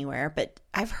go anywhere, but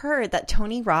I've heard that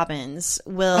Tony Robbins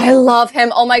will... I love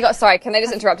him. Oh my God. Sorry, can I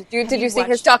just interrupt? Did you see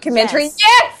his documentary?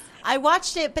 Yes! I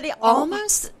watched it, but it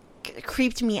almost...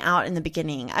 creeped me out in the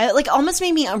beginning. I like almost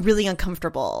made me really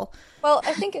uncomfortable. Well,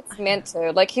 I think it's meant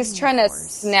to. Like, he's trying to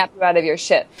snap you out of your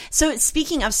shit. So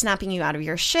speaking of snapping you out of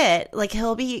your shit, like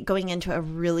he'll be going into a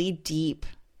really deep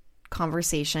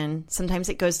conversation. Sometimes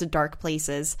it goes to dark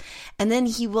places. And then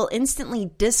he will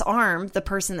instantly disarm the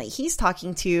person that he's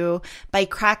talking to by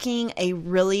cracking a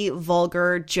really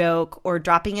vulgar joke or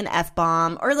dropping an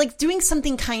F-bomb or like doing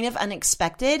something kind of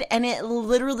unexpected. And it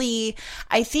literally,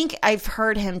 I think I've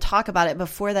heard him talk about it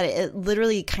before, that it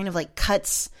literally kind of like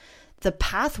cuts the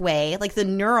pathway, like the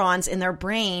neurons in their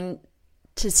brain,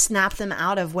 to snap them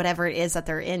out of whatever it is that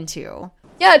they're into.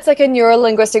 Yeah, it's like a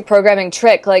neuro-linguistic programming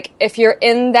trick. Like, if you're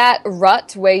in that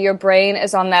rut where your brain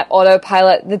is on that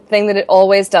autopilot, the thing that it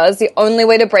always does, the only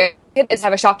way to break it is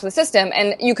have a shock to the system.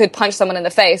 And you could punch someone in the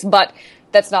face, but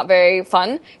that's not very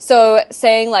fun. So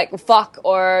saying like fuck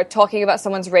or talking about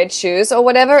someone's red shoes or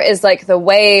whatever is like the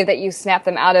way that you snap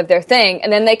them out of their thing.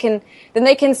 And then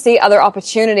they can see other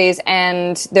opportunities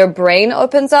and their brain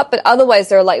opens up. But otherwise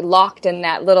they're like locked in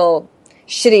that little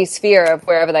shitty sphere of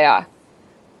wherever they are.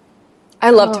 I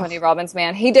love Tony Robbins,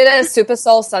 man. He did a Super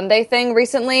Soul Sunday thing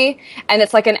recently, and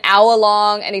it's like an hour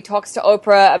long, and he talks to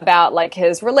Oprah about like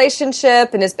his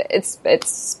relationship, and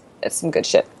it's some good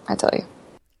shit, I tell you.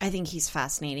 I think he's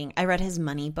fascinating. I read his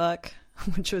money book,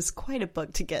 which was quite a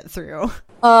book to get through.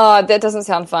 Oh, that doesn't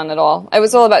sound fun at all. It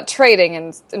was all about trading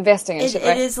and investing and shit,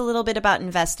 right? It is a little bit about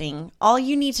investing. All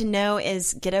you need to know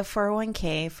is get a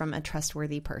 401k from a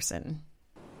trustworthy person.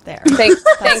 There. Thank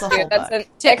you. That's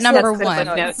tip number one.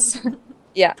 Notes.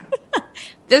 Yeah.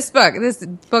 This book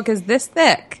is this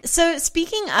thick. So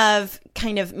speaking of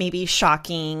kind of maybe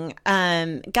shocking,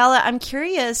 Gala, I'm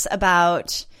curious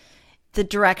about the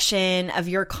direction of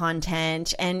your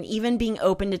content and even being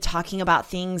open to talking about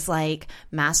things like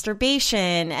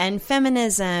masturbation and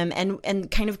feminism and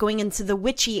kind of going into the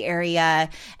witchy area.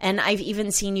 And I've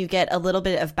even seen you get a little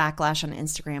bit of backlash on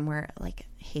Instagram where like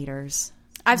haters...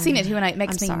 I've seen it too, and it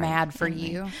makes me mad for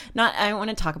you. I don't want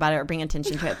to talk about it or bring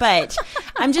attention to it, but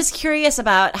I'm just curious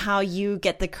about how you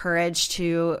get the courage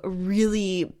to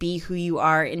really be who you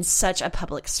are in such a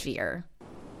public sphere.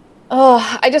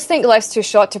 Oh, I just think life's too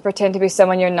short to pretend to be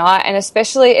someone you're not, and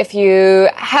especially if you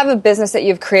have a business that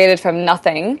you've created from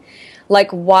nothing.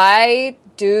 Like, why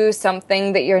do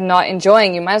something that you're not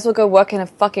enjoying? You might as well go work in a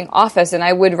fucking office, and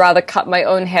I would rather cut my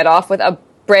own head off with a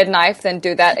bread knife than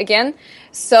do that again.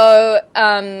 So,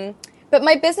 but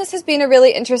my business has been a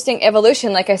really interesting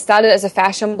evolution. Like, I started as a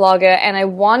fashion blogger and I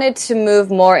wanted to move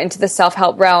more into the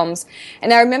self-help realms.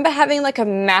 And I remember having like a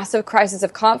massive crisis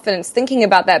of confidence thinking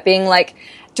about that, being like,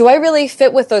 do I really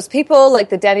fit with those people? Like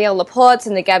the Danielle Laportes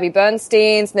and the Gabby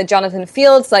Bernsteins and the Jonathan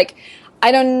Fields? Like,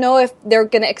 I don't know if they're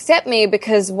going to accept me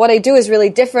because what I do is really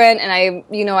different. And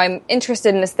I'm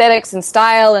interested in aesthetics and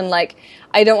style. And like,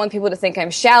 I don't want people to think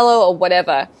I'm shallow or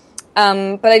whatever.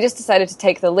 But I just decided to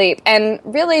take the leap. And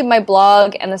really, my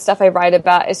blog and the stuff I write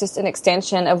about is just an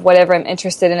extension of whatever I'm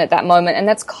interested in at that moment. And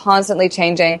that's constantly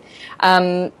changing.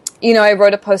 I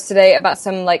wrote a post today about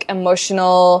some like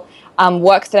emotional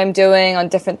work that I'm doing on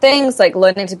different things, like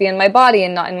learning to be in my body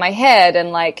and not in my head,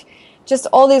 and like just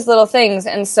all these little things.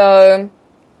 And so,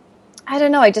 I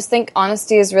don't know, I just think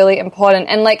honesty is really important.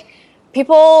 And like,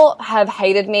 people have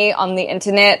hated me on the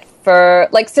internet for,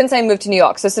 like, since I moved to New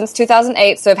York. So since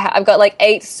 2008, so I've got, like,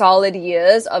 8 solid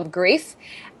years of grief.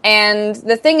 And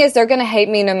the thing is, they're going to hate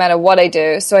me no matter what I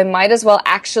do. So I might as well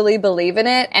actually believe in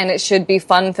it, and it should be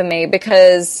fun for me,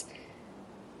 because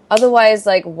otherwise,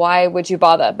 like, why would you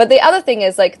bother? But the other thing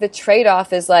is, like, the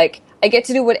trade-off is, like, I get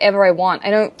to do whatever I want. I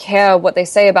don't care what they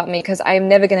say about me because I'm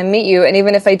never going to meet you. And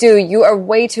even if I do, you are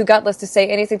way too gutless to say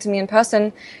anything to me in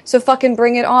person. So fucking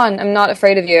bring it on. I'm not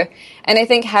afraid of you. And I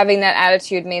think having that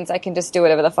attitude means I can just do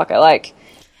whatever the fuck I like.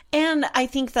 And I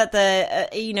think that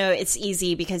it's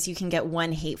easy because you can get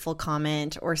one hateful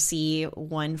comment or see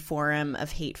one forum of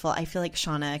hateful. I feel like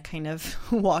Shauna kind of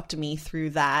walked me through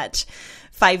that.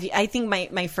 I think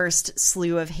my first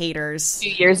slew of haters 2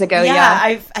 years ago.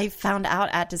 I found out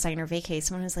at Designer Vacay,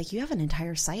 someone was like, you have an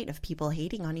entire site of people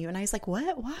hating on you. And I was like,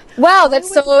 what? Wow,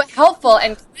 that's so helpful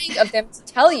and kind of them to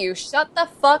tell you, shut the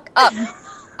fuck up.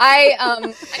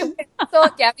 I saw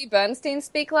Gabby Bernstein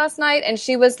speak last night, and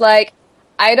she was like,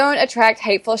 I don't attract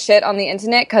hateful shit on the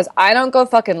internet because I don't go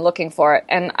fucking looking for it,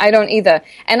 and I don't either.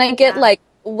 And I get like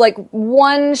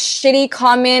one shitty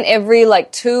comment every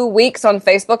 2 weeks on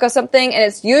Facebook or something, and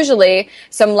it's usually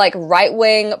some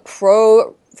right-wing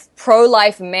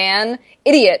pro-life man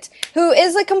idiot who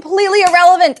is completely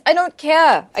irrelevant. I don't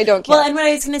care. Well, and what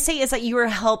I was going to say is that you were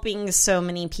helping so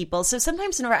many people. So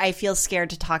sometimes whenever I feel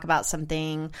scared to talk about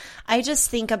something, I just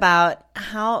think about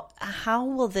how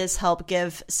will this help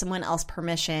give someone else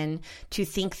permission to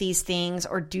think these things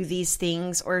or do these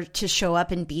things or to show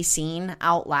up and be seen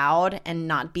out loud and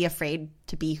not be afraid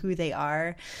to be who they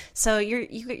are. So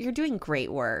you're doing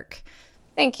great work.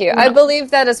 Thank you. I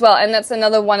believe that as well. And that's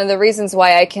another one of the reasons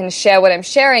why I can share what I'm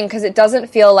sharing, because it doesn't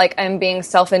feel like I'm being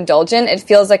self-indulgent. It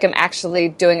feels like I'm actually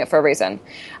doing it for a reason.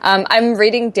 I'm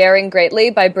reading Daring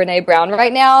Greatly by Brene Brown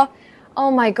right now. Oh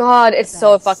my God, it's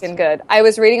so fucking good. I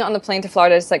was reading it on the plane to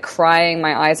Florida, just crying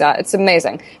my eyes out. It's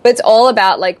amazing. But it's all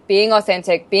about being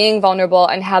authentic, being vulnerable,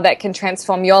 and how that can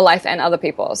transform your life and other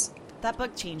people's. That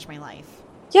book changed my life.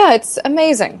 Yeah, it's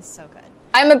amazing. It's so good.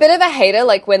 I'm a bit of a hater,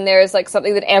 when there's,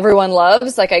 something that everyone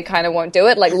loves, I kind of won't do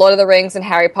it. Lord of the Rings and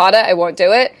Harry Potter, I won't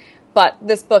do it. But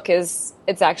this book it's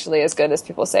actually as good as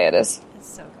people say it is.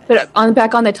 It's so good. But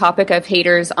back on the topic of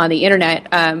haters on the internet,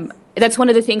 that's one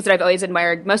of the things that I've always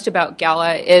admired most about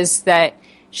Gala is that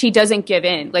she doesn't give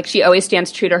in. She always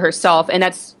stands true to herself. And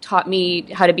that's taught me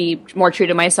how to be more true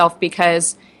to myself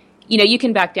because, you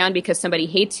can back down because somebody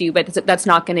hates you, but that's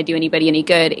not going to do anybody any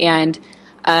good. And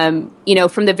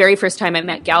from the very first time I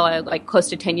met Gala, close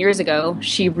to 10 years ago,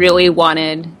 she really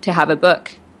wanted to have a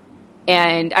book.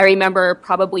 And I remember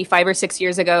probably 5 or 6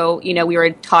 years ago, we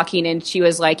were talking and she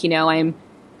was like, the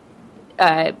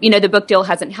book deal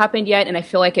hasn't happened yet and I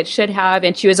feel like it should have.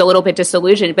 And she was a little bit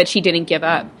disillusioned, but she didn't give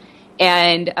up.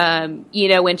 And,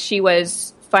 when she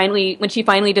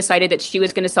finally decided that she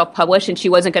was going to self-publish and she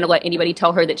wasn't going to let anybody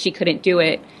tell her that she couldn't do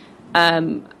it,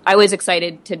 I was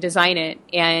excited to design it.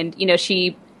 And,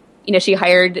 she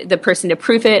hired the person to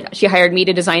proof it. She hired me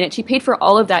to design it. She paid for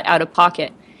all of that out of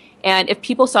pocket. And if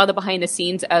people saw the behind the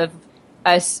scenes of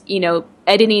us,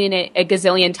 editing it a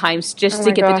gazillion times just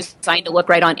to get the design to look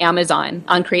right on Amazon,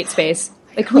 on CreateSpace,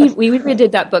 we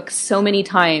redid that book so many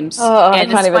times. Oh, and I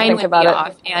can't the even spine think would about be it.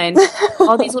 off, and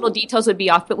all these little details would be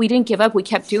off, but we didn't give up. We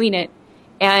kept doing it.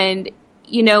 And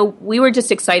we were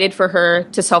just excited for her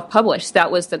to self-publish.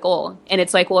 That was the goal. And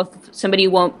it's if somebody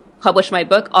won't publish my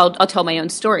book, I'll tell my own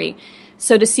story.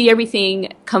 So to see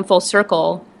everything come full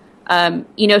circle,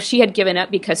 she had given up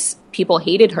because people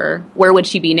hated her. Where would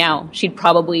she be now? She'd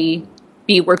probably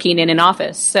be working in an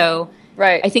office. So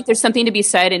right. I think there's something to be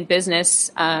said in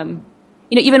business.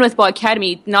 Even with Blog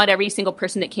Academy, not every single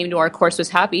person that came to our course was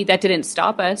happy. That didn't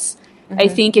stop us. Mm-hmm. I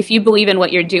think if you believe in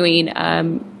what you're doing,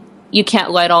 you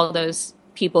can't let all those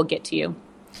people get to you.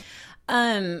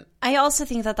 I also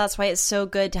think that that's why it's so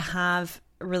good to have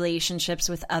relationships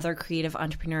with other creative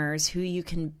entrepreneurs who you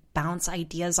can bounce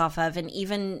ideas off of and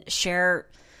even share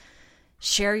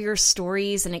your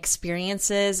stories and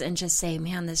experiences and just say,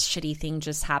 man, this shitty thing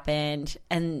just happened,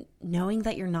 and knowing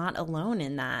that you're not alone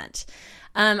in that.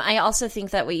 I also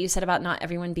think that what you said about not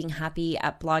everyone being happy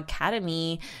at Blog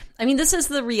Academy, I mean, this is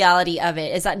the reality of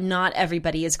it, is that not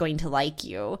everybody is going to like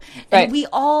you. Right. And we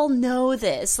all know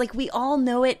this. We all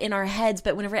know it in our heads,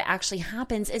 but whenever it actually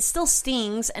happens, it still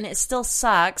stings and it still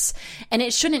sucks, and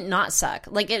it shouldn't not suck.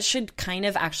 It should kind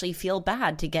of actually feel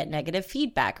bad to get negative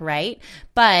feedback, right?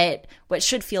 But what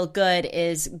should feel good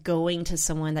is going to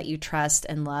someone that you trust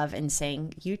and love and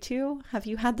saying, you too, have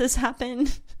you had this happen?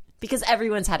 Because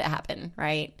everyone's had it happen,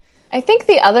 right? I think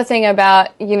the other thing about,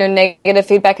 negative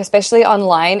feedback, especially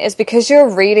online, is because you're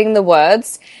reading the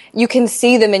words, you can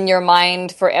see them in your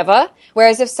mind forever.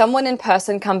 Whereas if someone in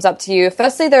person comes up to you,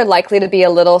 firstly, they're likely to be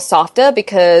a little softer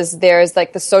because there's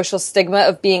the social stigma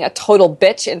of being a total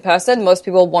bitch in person. Most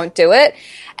people won't do it.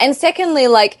 And secondly,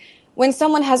 when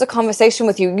someone has a conversation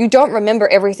with you, you don't remember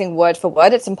everything word for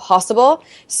word. It's impossible.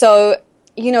 So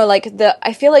like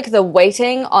I feel like the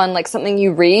weighting on like something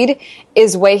you read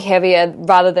is way heavier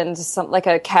rather than just like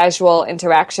a casual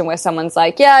interaction where someone's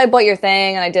like, yeah, I bought your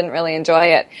thing and I didn't really enjoy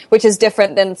it, which is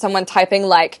different than someone typing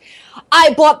like,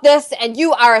 I bought this and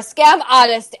you are a scam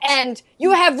artist and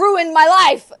you have ruined my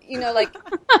life. Like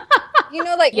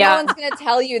no one's going to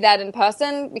tell you that in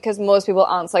person because most people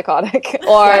aren't psychotic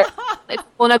or it's a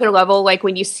whole nother level. Like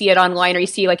when you see it online or you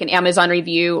see like an Amazon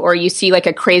review or you see like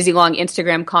a crazy long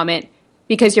Instagram comment,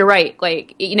 because you're right,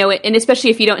 like, and especially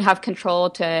if you don't have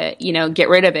control to, get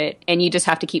rid of it and you just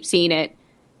have to keep seeing it,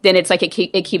 then it's like it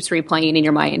keeps replaying in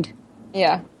your mind.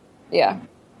 Yeah.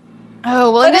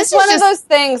 Oh, well, but it's one of those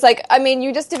things, like, I mean,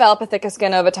 you just develop a thicker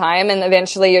skin over time and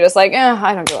eventually you're just like,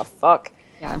 I don't give a fuck.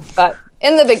 Yeah. But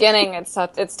in the beginning, it's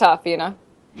tough,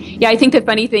 Yeah, I think the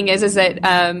funny thing is that,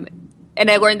 and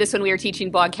I learned this when we were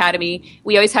teaching Blog Academy,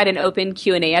 we always had an open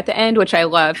Q&A at the end, which I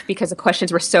loved because the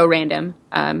questions were so random.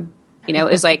 It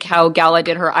was like how Gala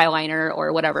did her eyeliner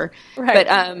or whatever. Right.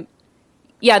 But,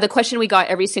 the question we got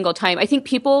every single time, I think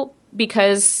people,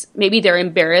 because maybe they're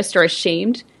embarrassed or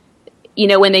ashamed,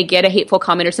 when they get a hateful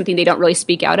comment or something, they don't really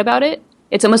speak out about it.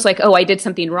 It's almost like, oh, I did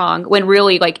something wrong, when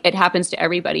really, like, it happens to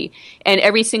everybody. And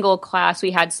every single class,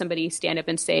 we had somebody stand up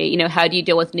and say, how do you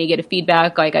deal with negative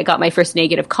feedback? Like, I got my first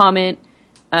negative comment,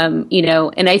 and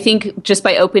I think just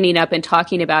by opening up and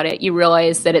talking about it, you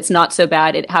realize that it's not so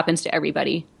bad. It happens to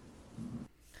everybody.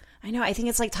 I know. I think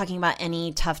it's like talking about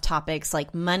any tough topics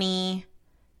like money,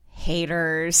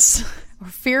 haters, or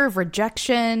fear of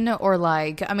rejection, or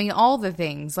like, I mean, all the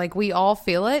things. Like, we all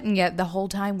feel it, and yet the whole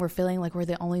time we're feeling like we're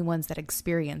the only ones that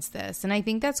experience this. And I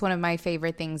think that's one of my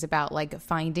favorite things about like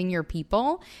finding your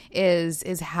people is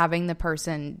having the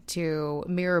person to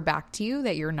mirror back to you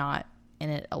that you're not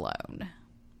in it alone.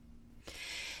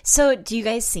 So, do you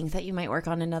guys think that you might work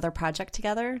on another project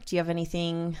together? Do you have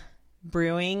anything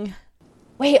brewing?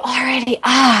 We already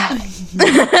are.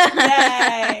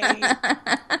 Yay!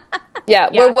 Yeah,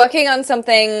 we're working on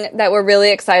something that we're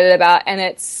really excited about, and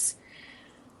it's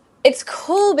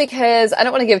cool because I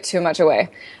don't want to give too much away,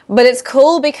 but it's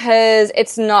cool because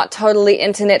it's not totally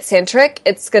internet centric.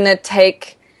 It's going to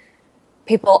take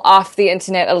people off the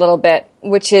internet a little bit,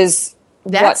 which is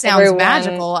that sounds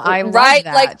magical. I love right,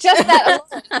 that. like just that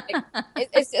alone. Like,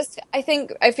 it's just I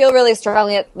feel really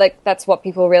strongly like that's what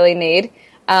people really need.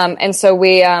 And so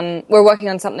we're working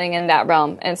on something in that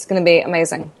realm, and it's going to be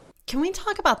amazing. Can we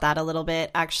talk about that a little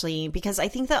bit, actually? Because I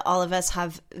think that all of us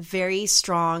have very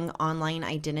strong online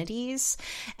identities.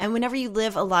 And whenever you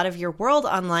live a lot of your world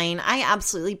online, I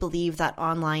absolutely believe that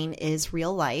online is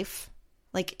real life.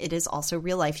 Like, it is also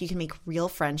real life. You can make real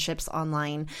friendships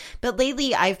online. But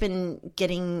lately, I've been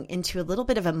getting into a little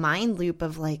bit of a mind loop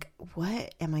of like,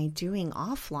 what am I doing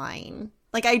offline?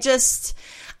 Like,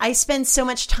 I spend so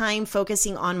much time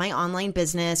focusing on my online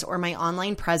business or my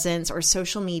online presence or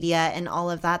social media and all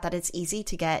of that it's easy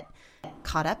to get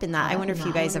caught up in that. I wonder if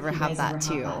you guys ever have that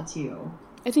too.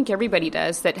 I think everybody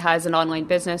does that has an online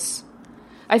business.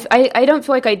 I don't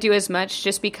feel like I do as much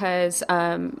just because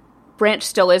Branch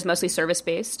still is mostly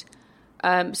service-based.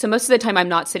 So most of the time I'm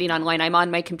not sitting online. I'm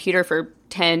on my computer for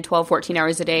 10, 12, 14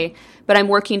 hours a day, but I'm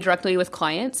working directly with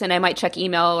clients, and I might check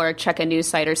email or check a news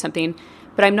site or something,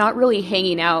 but I'm not really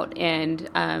hanging out, and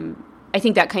I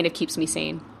think that kind of keeps me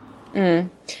sane. In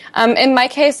my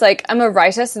case, like, I'm a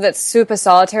writer, so that's super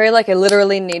solitary. Like, I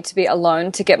literally need to be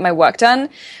alone to get my work done.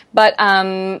 But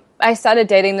I started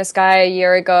dating this guy a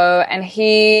year ago, and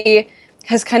he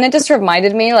has kind of just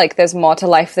reminded me, like, there's more to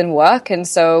life than work. And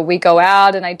so we go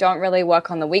out, and I don't really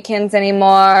work on the weekends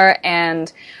anymore.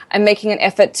 And I'm making an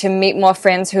effort to meet more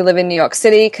friends who live in New York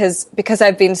City because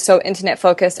I've been so internet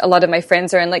focused. A lot of my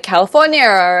friends are in like California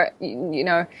or,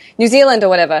 New Zealand or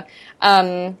whatever.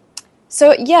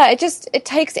 So yeah, it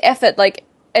takes effort. Like,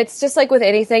 it's just like with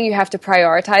anything, you have to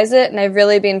prioritize it. And I've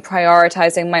really been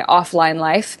prioritizing my offline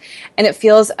life, and it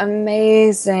feels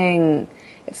amazing.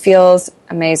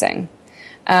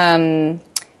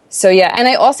 So yeah, and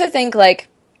I also think, like,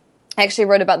 I actually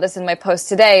wrote about this in my post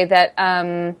today, that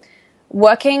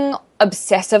working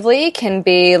obsessively can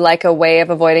be like a way of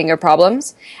avoiding your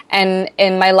problems. And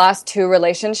in my last 2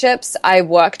 relationships, I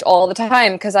worked all the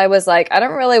time because I was like, I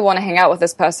don't really want to hang out with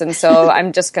this person, so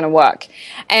I'm just going to work.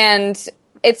 And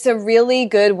it's a really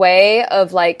good way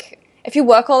of, like, if you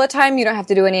work all the time, you don't have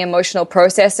to do any emotional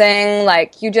processing.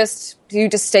 Like, you just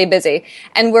stay busy.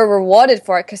 And we're rewarded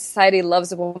for it because society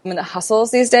loves a woman that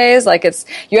hustles these days. Like,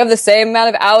 you have the same amount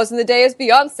of hours in the day as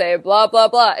Beyonce, blah, blah,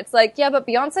 blah. It's like, yeah, but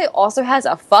Beyonce also has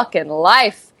a fucking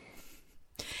life.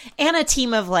 And a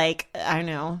team of, like, I don't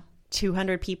know,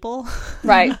 200 people.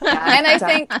 Right. And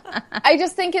I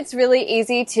just think it's really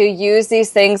easy to use these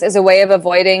things as a way of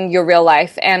avoiding your real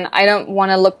life. And I don't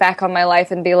want to look back on my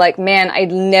life and be like, man, I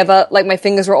never, like my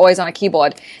fingers were always on a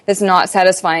keyboard. That's not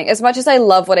satisfying. As much as I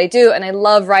love what I do and I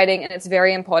love writing and it's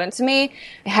very important to me,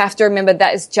 I have to remember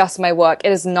that is just my work.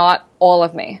 It is not all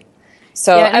of me.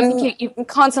 So I'm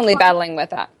constantly battling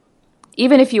with that.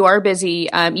 Even if you are busy,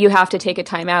 you have to take a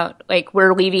time out. Like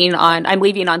I'm leaving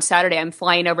on Saturday. I'm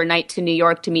flying overnight to New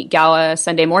York to meet Gala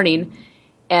Sunday morning.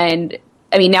 And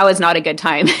I mean, now is not a good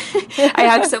time. I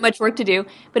have so much work to do,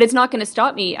 but it's not going to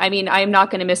stop me. I mean, I'm not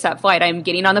going to miss that flight. I'm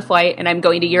getting on the flight and I'm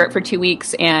going to Europe for 2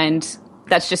 weeks, and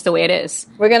that's just the way it is.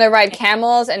 We're going to ride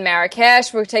camels in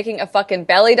Marrakesh. We're taking a fucking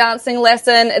belly dancing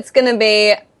lesson. It's going to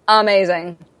be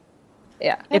amazing.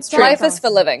 Yeah. Life is for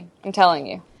living. I'm telling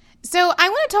you. So I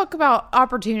want to talk about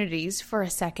opportunities for a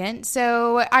second.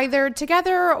 So either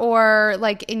together or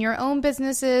like in your own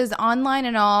businesses, online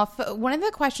and off, one of the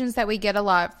questions that we get a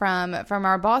lot from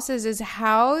our bosses is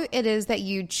how it is that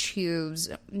you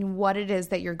choose what it is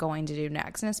that you're going to do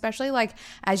next. And especially like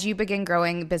as you begin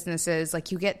growing businesses,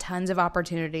 like you get tons of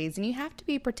opportunities and you have to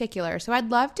be particular. So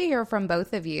I'd love to hear from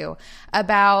both of you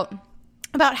about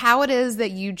how it is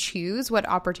that you choose what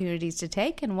opportunities to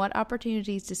take and what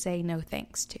opportunities to say no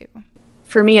thanks to.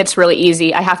 For me, it's really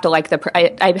easy. I have to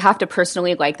I have to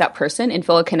personally like that person and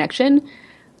feel a connection.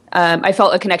 I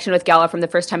felt a connection with Gala from the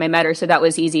first time I met her, so that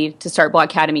was easy to start Blog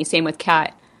Academy. Same with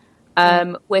Kat.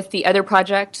 With the other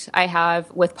project I have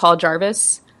with Paul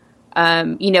Jarvis,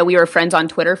 we were friends on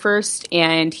Twitter first,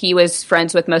 and he was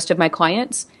friends with most of my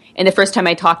clients. And the first time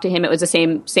I talked to him, it was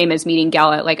the same as meeting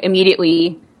Gala. Like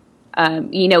immediately,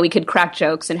 we could crack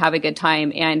jokes and have a good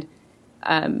time. And,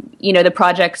 the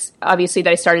projects, obviously,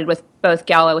 that I started with both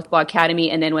Gala with Blog Academy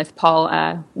and then with Paul,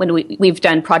 when we've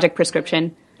done Project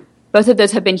Prescription, both of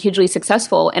those have been hugely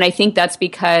successful. And I think that's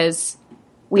because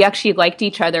we actually liked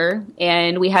each other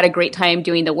and we had a great time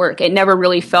doing the work. It never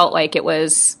really felt like it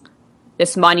was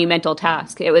this monumental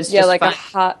task. It was just like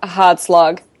fun. a hard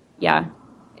slog. Yeah.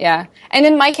 Yeah. And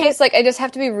in my case, like, I just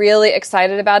have to be really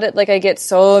excited about it. Like, I get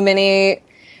so many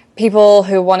people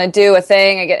who want to do a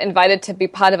thing. I get invited to be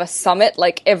part of a summit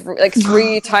like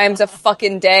 3 times a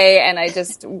fucking day, and I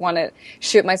just want to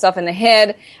shoot myself in the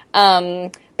head.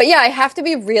 But yeah, I have to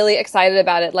be really excited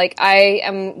about it. Like, I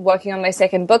am working on my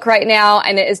second book right now,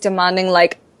 and it is demanding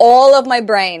like all of my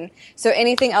brain. So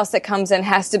anything else that comes in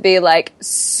has to be like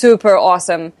super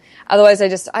awesome. Otherwise,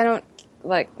 I don't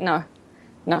like, no.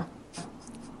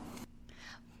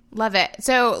 Love it.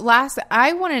 So last,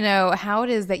 I want to know how it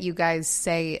is that you guys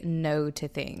say no to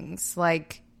things.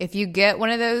 Like if you get one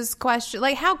of those questions,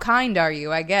 like how kind are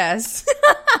you, I guess?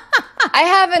 I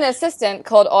have an assistant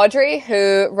called Audrey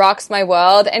who rocks my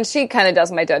world, and she kind of does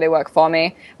my dirty work for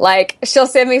me. Like she'll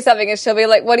send me something and she'll be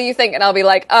like, what do you think? And I'll be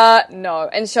like, no.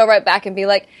 And she'll write back and be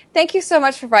like, thank you so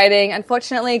much for writing.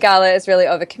 Unfortunately, Gala is really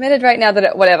overcommitted right now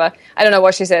whatever. I don't know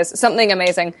what she says. Something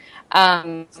amazing.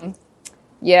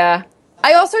 Yeah.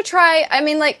 I also try,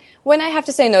 when I have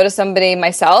to say no to somebody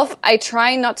myself, I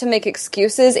try not to make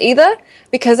excuses either,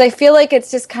 because I feel like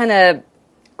it's just kind of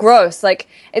gross. Like,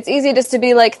 it's easy just to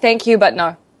be like, thank you, but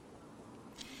no.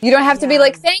 You don't have to be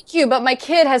like, thank you, but my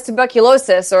kid has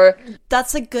tuberculosis, or...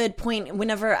 That's a good point.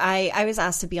 Whenever I was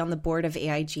asked to be on the board of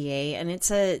AIGA, and it's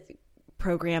a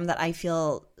program that I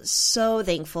feel so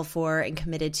thankful for and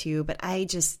committed to, but I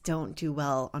just don't do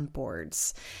well on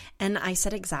boards. And I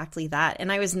said exactly that.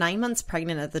 And I was 9 months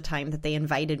pregnant at the time that they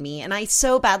invited me. And I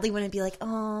so badly want to be like,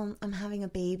 oh, I'm having a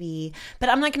baby. But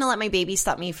I'm not going to let my baby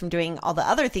stop me from doing all the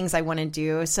other things I want to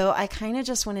do. So I kind of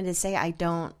just wanted to say, I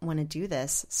don't want to do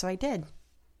this. So I did.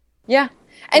 Yeah.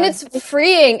 And it's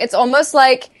freeing. It's almost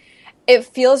like it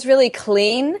feels really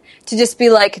clean to just be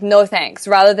like, no thanks,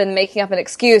 rather than making up an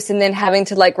excuse and then having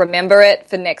to like remember it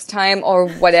for next time or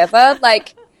whatever.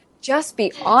 Like, just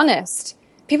be honest.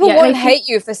 People won't hate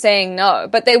you for saying no,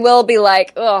 but they will be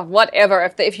like, oh, whatever.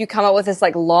 If you come up with this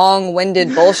like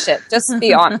long-winded bullshit, just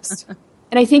be honest.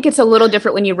 And I think it's a little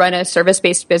different when you run a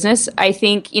service-based business. I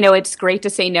think, it's great to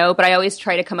say no, but I always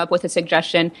try to come up with a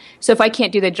suggestion. So if I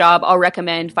can't do the job, I'll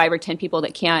recommend 5 or 10 people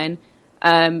that can.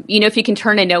 If you can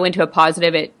turn a no into a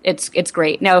positive, it's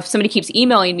great. Now, if somebody keeps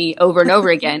emailing me over and over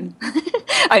again,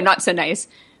 I'm not so nice.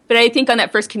 But I think on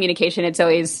that first communication, it's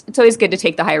always good to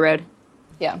take the high road.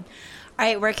 Yeah. All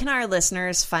right. Where can our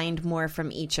listeners find more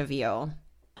from each of you?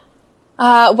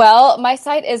 Well, my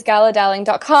site is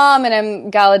galadarling.com, and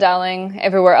I'm Gala Darling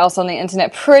everywhere else on the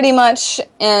internet pretty much.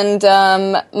 And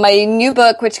my new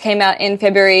book, which came out in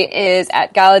February, is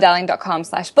at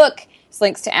galadarling.com/book. There's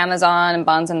links to Amazon and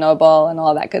Barnes & Noble and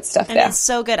all that good stuff And there. it's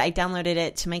so good. I downloaded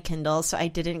it to my Kindle, so I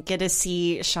didn't get to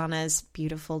see Shauna's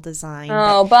beautiful design.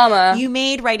 Oh, But bummer. you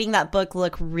made writing that book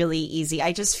look really easy.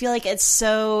 I just feel like it's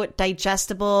so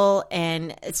digestible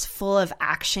and it's full of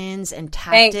actions and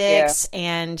tactics.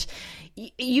 And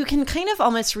you can kind of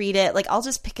almost read it. Like, I'll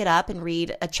just pick it up and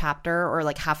read a chapter or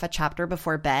like half a chapter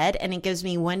before bed. And it gives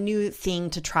me one new thing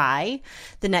to try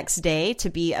the next day to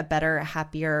be a better,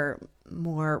 happier,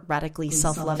 more radically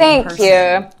self-loving person.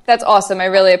 Thank you. That's awesome. I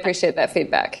really appreciate that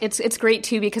feedback. It's great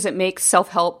too because it makes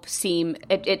self-help seem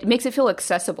it makes it feel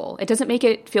accessible. It doesn't make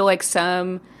it feel like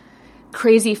some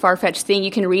crazy far-fetched thing.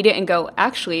 You can read it and go,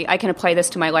 actually, I can apply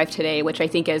this to my life today, which I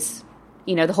think is,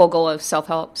 the whole goal of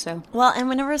self-help. So Well, and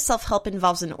whenever self-help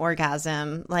involves an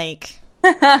orgasm, like,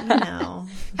 How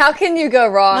can you go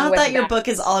wrong Not with that your book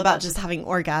is all about just having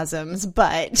orgasms,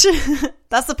 but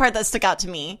that's the part that stuck out to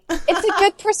me. It's a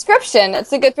good prescription.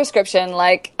 It's a good prescription.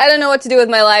 Like, I don't know what to do with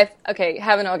my life. Okay,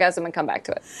 have an orgasm and come back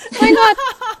to it. Why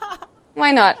not?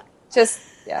 Why not? Just,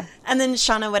 yeah. And then,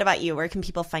 Shauna, what about you? Where can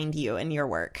people find you and your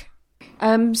work?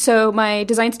 So my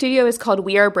design studio is called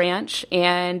We Are Branch,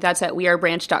 and that's at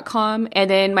wearebranch.com. And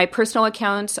then my personal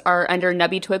accounts are under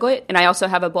Nubby Twiglet, and I also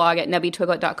have a blog at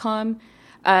nubbytwiglet.com.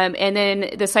 And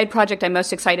then the side project I'm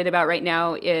most excited about right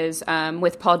now is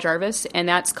with Paul Jarvis, and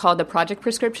that's called The Project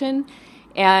Prescription.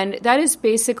 And that is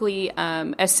basically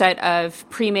a set of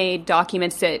pre-made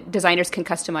documents that designers can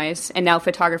customize, and now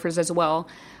photographers as well,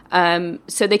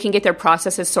 so they can get their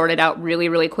processes sorted out really,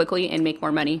 really quickly and make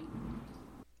more money.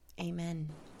 Amen.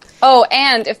 Oh,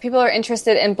 and if people are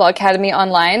interested in Blogcademy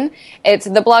Online, it's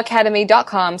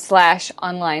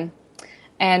theblogcademy.com/online.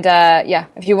 And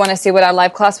if you want to see what our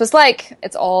live class was like,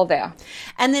 it's all there.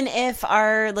 And then if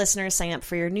our listeners sign up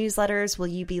for your newsletters, will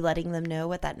you be letting them know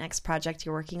what that next project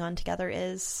you're working on together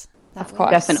is? Of course.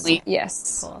 Definitely.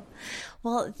 Yes. Cool.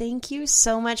 Well, thank you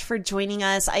so much for joining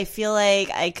us. I feel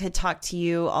like I could talk to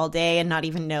you all day and not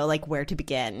even know like where to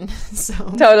begin. So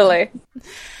Totally.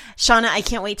 Shauna, I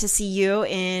can't wait to see you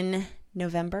in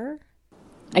November.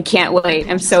 I can't wait.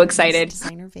 I'm so excited.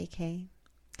 Designer vacay.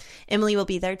 Emily will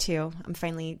be there too. I'm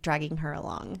finally dragging her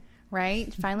along.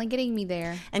 Right? Finally getting me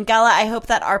there. And Gala, I hope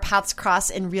that our paths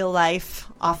cross in real life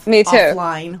Me too.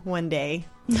 offline one day.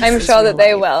 I'm sure that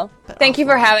they will. But Thank you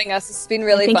for having us. It's been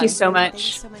really fun. Thank you so Thank you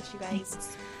much. so much, you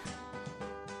guys.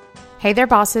 Hey there,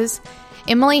 bosses.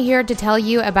 Emily here to tell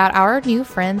you about our new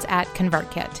friends at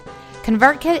ConvertKit.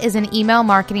 ConvertKit is an email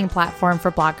marketing platform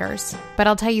for bloggers, but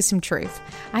I'll tell you some truth.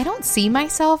 I don't see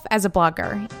myself as a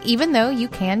blogger, even though you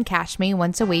can catch me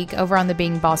once a week over on the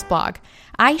Being Boss blog.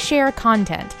 I share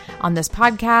content on this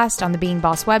podcast, on the Being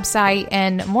Boss website,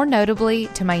 and more notably,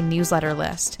 to my newsletter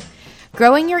list.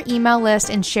 Growing your email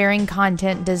list and sharing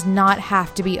content does not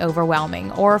have to be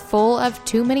overwhelming or full of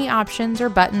too many options or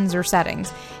buttons or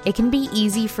settings. It can be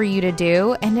easy for you to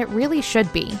do, and it really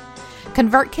should be.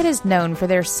 ConvertKit is known for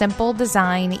their simple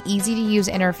design, easy-to-use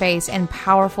interface, and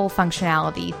powerful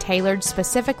functionality tailored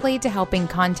specifically to helping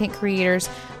content creators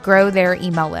grow their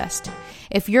email list.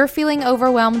 If you're feeling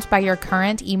overwhelmed by your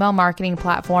current email marketing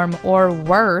platform, or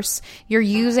worse, you're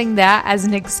using that as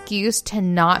an excuse to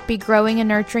not be growing and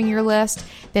nurturing your list,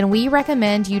 then we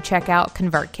recommend you check out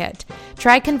ConvertKit.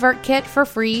 Try ConvertKit for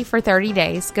free for 30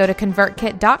 days. Go to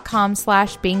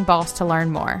convertkit.com/beingboss to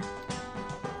learn more.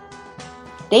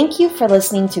 Thank you for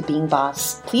listening to Being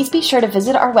Boss. Please be sure to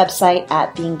visit our website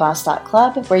at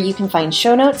beingboss.club, where you can find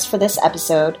show notes for this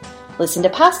episode, listen to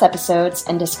past episodes,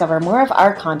 and discover more of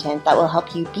our content that will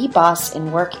help you be boss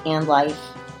in work and life.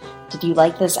 Did you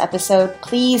like this episode?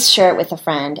 Please share it with a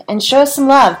friend and show us some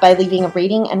love by leaving a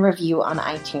rating and review on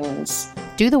iTunes.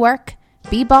 Do the work,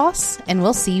 be boss, and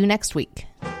we'll see you next week.